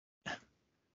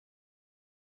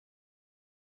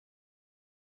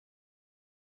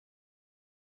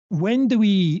do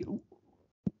we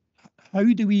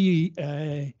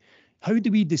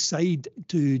decide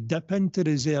to dip into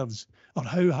reserves, or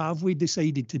how have we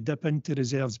decided to dip into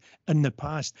reserves in the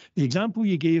past? The example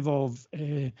you gave of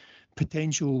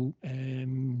potential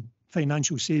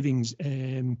financial savings,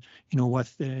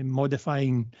 with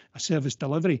modifying a service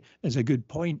delivery is a good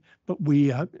point, but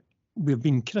we've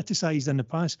been criticised in the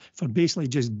past for basically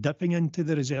just dipping into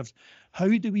the reserves.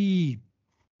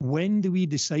 When do we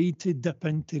decide to dip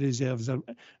into reserves? I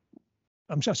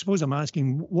suppose I'm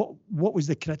asking, what was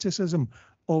the criticism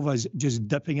of us just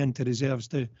dipping into reserves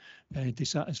to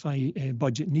satisfy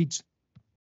budget needs?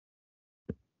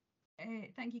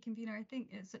 Thank you, Convener. I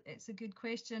think it's a good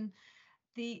question.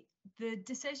 The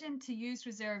decision to use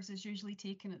reserves is usually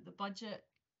taken at the budget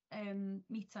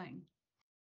meeting.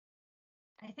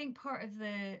 I think part of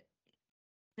the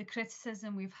the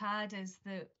criticism we've had is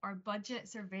that our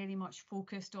budgets are very much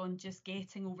focused on just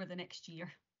getting over the next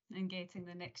year and getting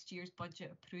the next year's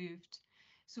budget approved.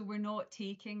 So we're not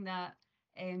taking that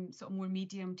sort of more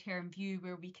medium-term view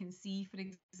where we can see, for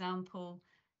example,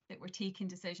 that we're taking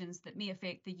decisions that may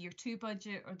affect the year 2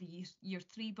 budget or the year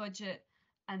 3 budget,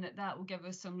 and that will give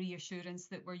us some reassurance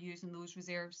that we're using those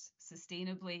reserves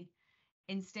sustainably.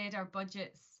 Instead, our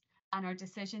budgets and our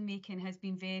decision making has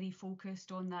been very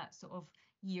focused on that sort of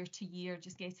year to year,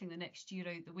 just getting the next year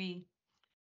out the way.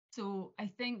 So I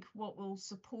think what will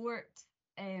support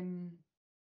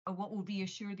or what will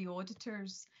reassure the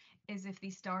auditors is if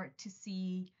they start to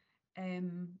see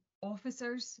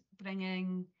officers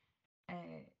bringing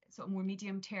sort of more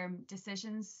medium-term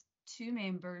decisions to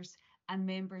members and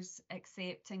members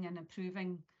accepting and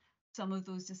approving some of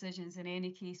those decisions in any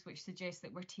case, which suggests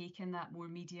that we're taking that more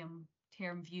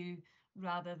medium-term view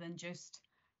rather than just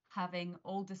having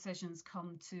all decisions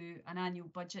come to an annual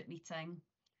budget meeting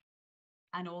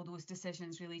and all those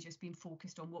decisions really just being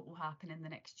focused on what will happen in the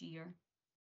next year.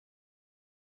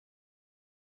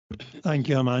 Thank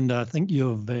you, Amanda. I think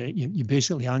you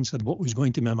basically answered what was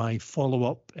going to be my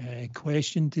follow-up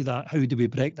question to that. How do we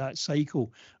break that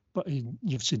cycle? But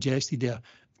you've suggested there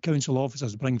council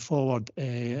officers bring forward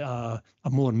a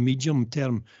more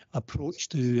medium-term approach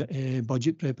to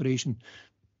budget preparation.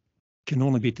 Can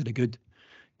only be to the good.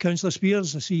 Councillor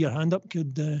Spears, I see your hand up.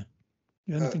 Could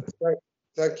you anything?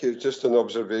 Thank you. Just an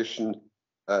observation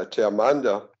to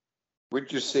Amanda.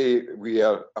 Would you say we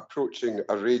are approaching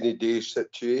a rainy day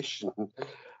situation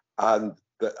and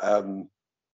that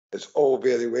it's all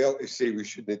very well to say we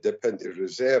shouldn't dip into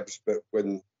reserves, but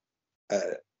when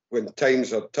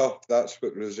times are tough, that's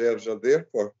what reserves are there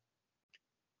for?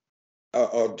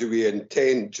 Or do we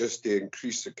intend just to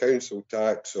increase the council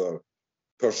tax or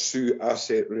pursue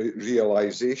asset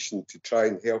realisation to try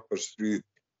and help us through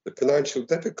the financial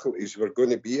difficulties we're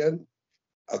going to be in?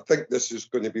 I think this is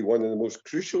going to be one of the most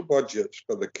crucial budgets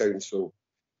for the council,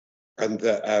 and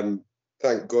that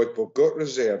thank God we've got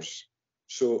reserves.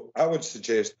 So I would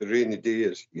suggest the rainy day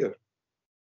is here.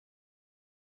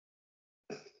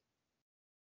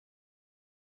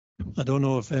 I don't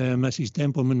know if Mrs.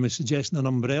 Templeman was suggesting an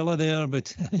umbrella there,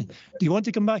 but do you want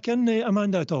to come back in,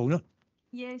 Amanda, at all? No?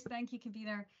 Yes, thank you,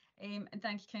 convener, and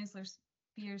thank you, Councillor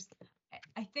Spears.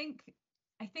 I think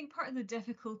part of the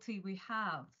difficulty we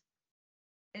have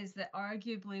is that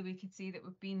arguably we could say that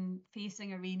we've been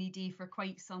facing a rainy day for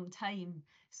quite some time.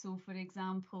 So, for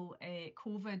example,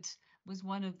 COVID was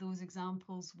one of those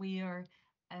examples where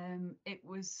it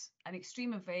was an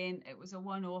extreme event, it was a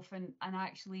one-off, and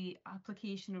actually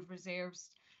application of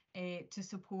reserves to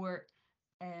support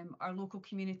our local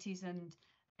communities. And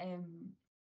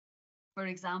for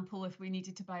example, if we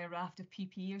needed to buy a raft of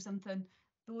PPE or something,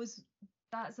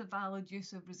 that's a valid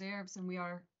use of reserves, and we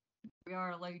are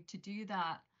allowed to do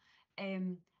that.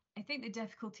 I think the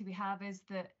difficulty we have is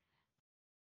that,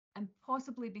 and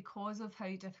possibly because of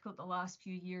how difficult the last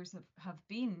few years have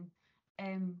been,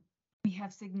 we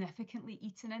have significantly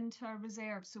eaten into our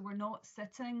reserves. So we're not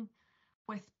sitting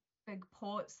with big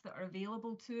pots that are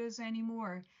available to us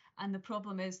anymore. And the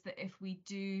problem is that if we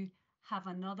do have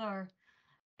another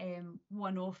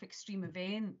one-off extreme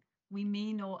event, we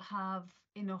may not have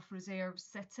enough reserves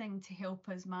sitting to help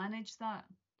us manage that.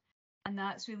 And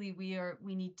that's really where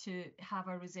we need to have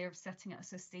our reserves sitting at a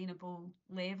sustainable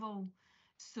level.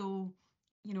 So,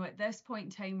 you know, at this point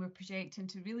in time, we're projecting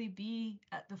to really be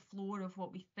at the floor of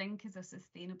what we think is a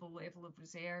sustainable level of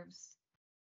reserves.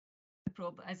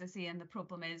 As I say, and the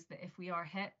problem is that if we are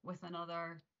hit with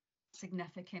another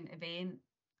significant event,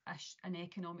 an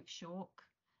economic shock,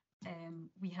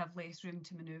 we have less room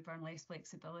to manoeuvre and less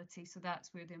flexibility. So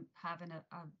that's where having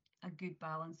a good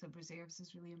balance of reserves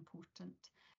is really important.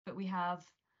 But we have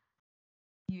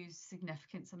used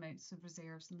significant amounts of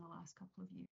reserves in the last couple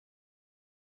of years.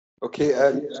 Okay,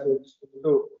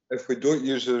 so if we don't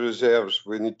use the reserves,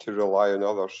 we need to rely on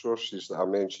other sources that I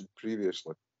mentioned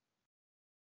previously.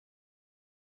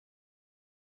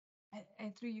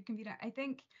 Through you, convener, I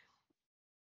think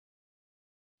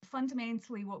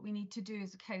fundamentally what we need to do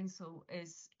as a council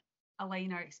is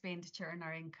align our expenditure and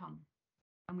our income.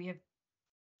 And we have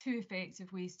two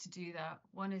effective ways to do that.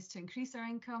 One is to increase our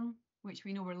income, which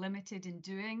we know we're limited in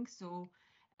doing. So,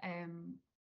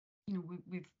 you know,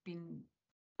 we've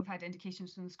had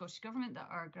indications from the Scottish Government that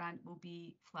our grant will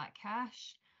be flat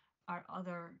cash. Our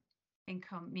other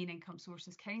main income source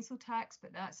is council tax,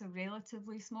 but that's a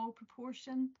relatively small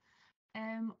proportion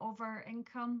of our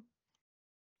income.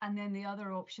 And then the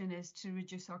other option is to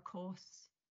reduce our costs.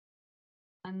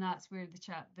 And that's where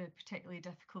the particularly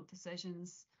difficult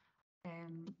decisions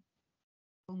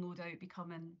will no doubt be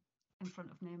coming in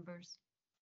front of members.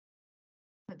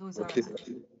 But those are Okay.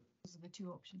 those are the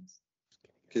two options.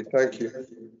 Okay, thank you.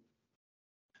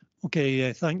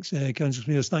 Okay, thanks, Councillor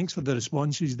Mears. Thanks for the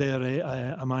responses there,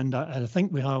 Amanda. I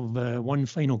think we have one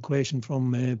final question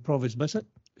from Provost Bissett.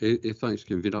 Thanks,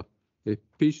 Convener.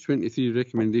 Page 23,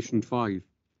 recommendation 5.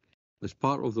 As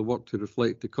part of the work to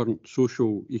reflect the current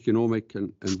social, economic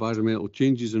and environmental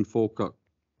changes in Falkirk,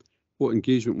 what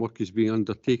engagement work is being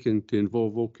undertaken to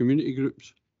involve all community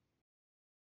groups?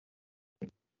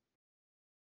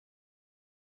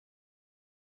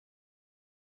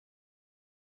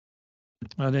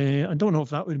 I don't know if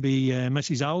that would be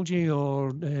Mrs. Algie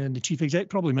or the Chief Exec,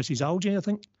 probably Mrs. Algie, I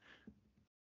think.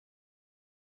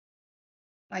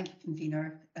 Thank you,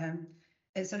 Convener.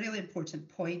 It's a really important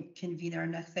point, Convener,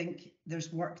 and I think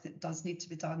there's work that does need to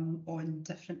be done on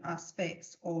different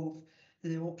aspects of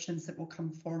the options that will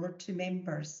come forward to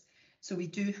members. So we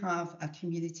do have a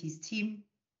communities team.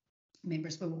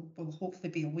 Members will hopefully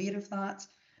be aware of that,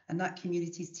 and that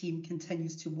communities team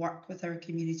continues to work with our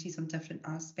communities on different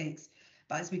aspects.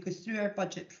 But as we go through our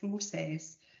budget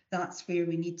process, that's where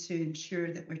we need to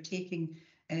ensure that we're taking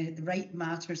the right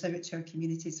matters out to our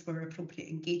communities for appropriate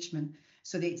engagement.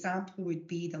 So the example would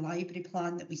be the library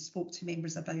plan that we spoke to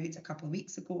members about a couple of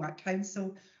weeks ago at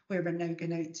council, where we're now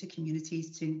going out to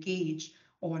communities to engage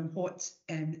on what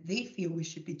they feel we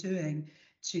should be doing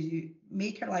to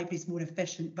make our libraries more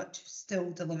efficient, but to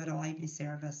still deliver a library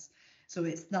service. So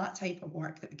it's that type of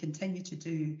work that we continue to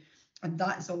do. And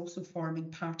that is also forming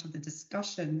part of the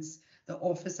discussions that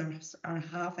officers are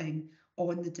having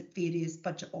on the various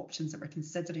budget options that we're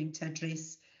considering to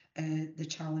address the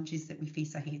challenges that we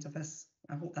face ahead of us.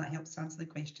 I hope that helps answer the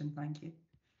question. Thank you.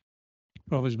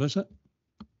 Provost Bissett.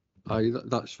 Aye,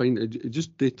 that's fine.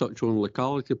 Just to touch on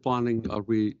locality planning, have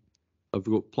we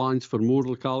got plans for more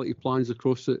locality plans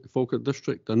across the Falkirk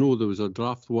district? I know there was a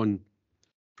draft one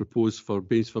proposed for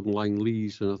Bainsford and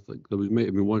Langleys, and I think there might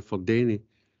have been one for Denny.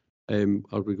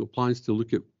 Have we got plans to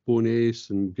look at Bowness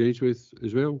and Grangeworth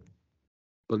as well,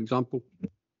 for example?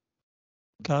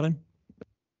 Karen.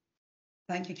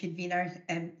 Thank you, Convener.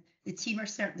 The team are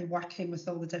certainly working with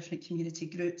all the different community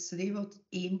groups, so they will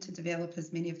aim to develop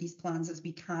as many of these plans as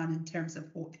we can in terms of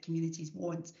what the communities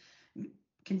want.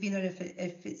 Convener, if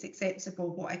it's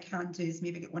acceptable, what I can do is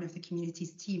maybe get one of the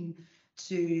communities team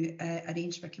to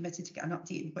arrange for a committee to get an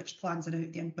update on which plans are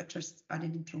out there and which are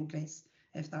in progress,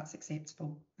 if that's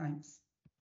acceptable. Thanks.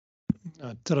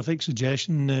 A terrific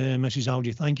suggestion, Mrs.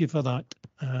 Algie. Thank you for that.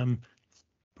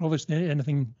 Provost,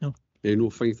 anything? No?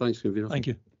 No, fine. Thanks, Convener. Thank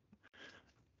you.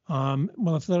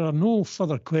 Well, if there are no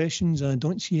further questions, I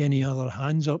don't see any other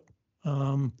hands up.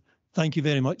 Thank you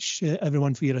very much,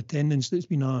 everyone, for your attendance. It's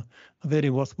been a very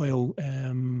worthwhile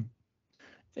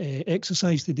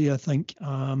exercise today, I think.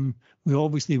 We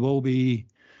obviously will be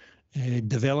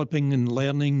developing and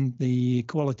learning the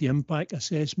quality impact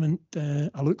assessment.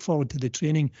 I look forward to the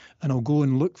training, and I'll go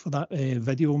and look for that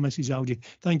video, Mrs. Algie.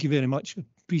 Thank you very much.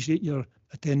 Appreciate your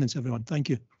attendance, everyone. Thank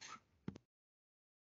you.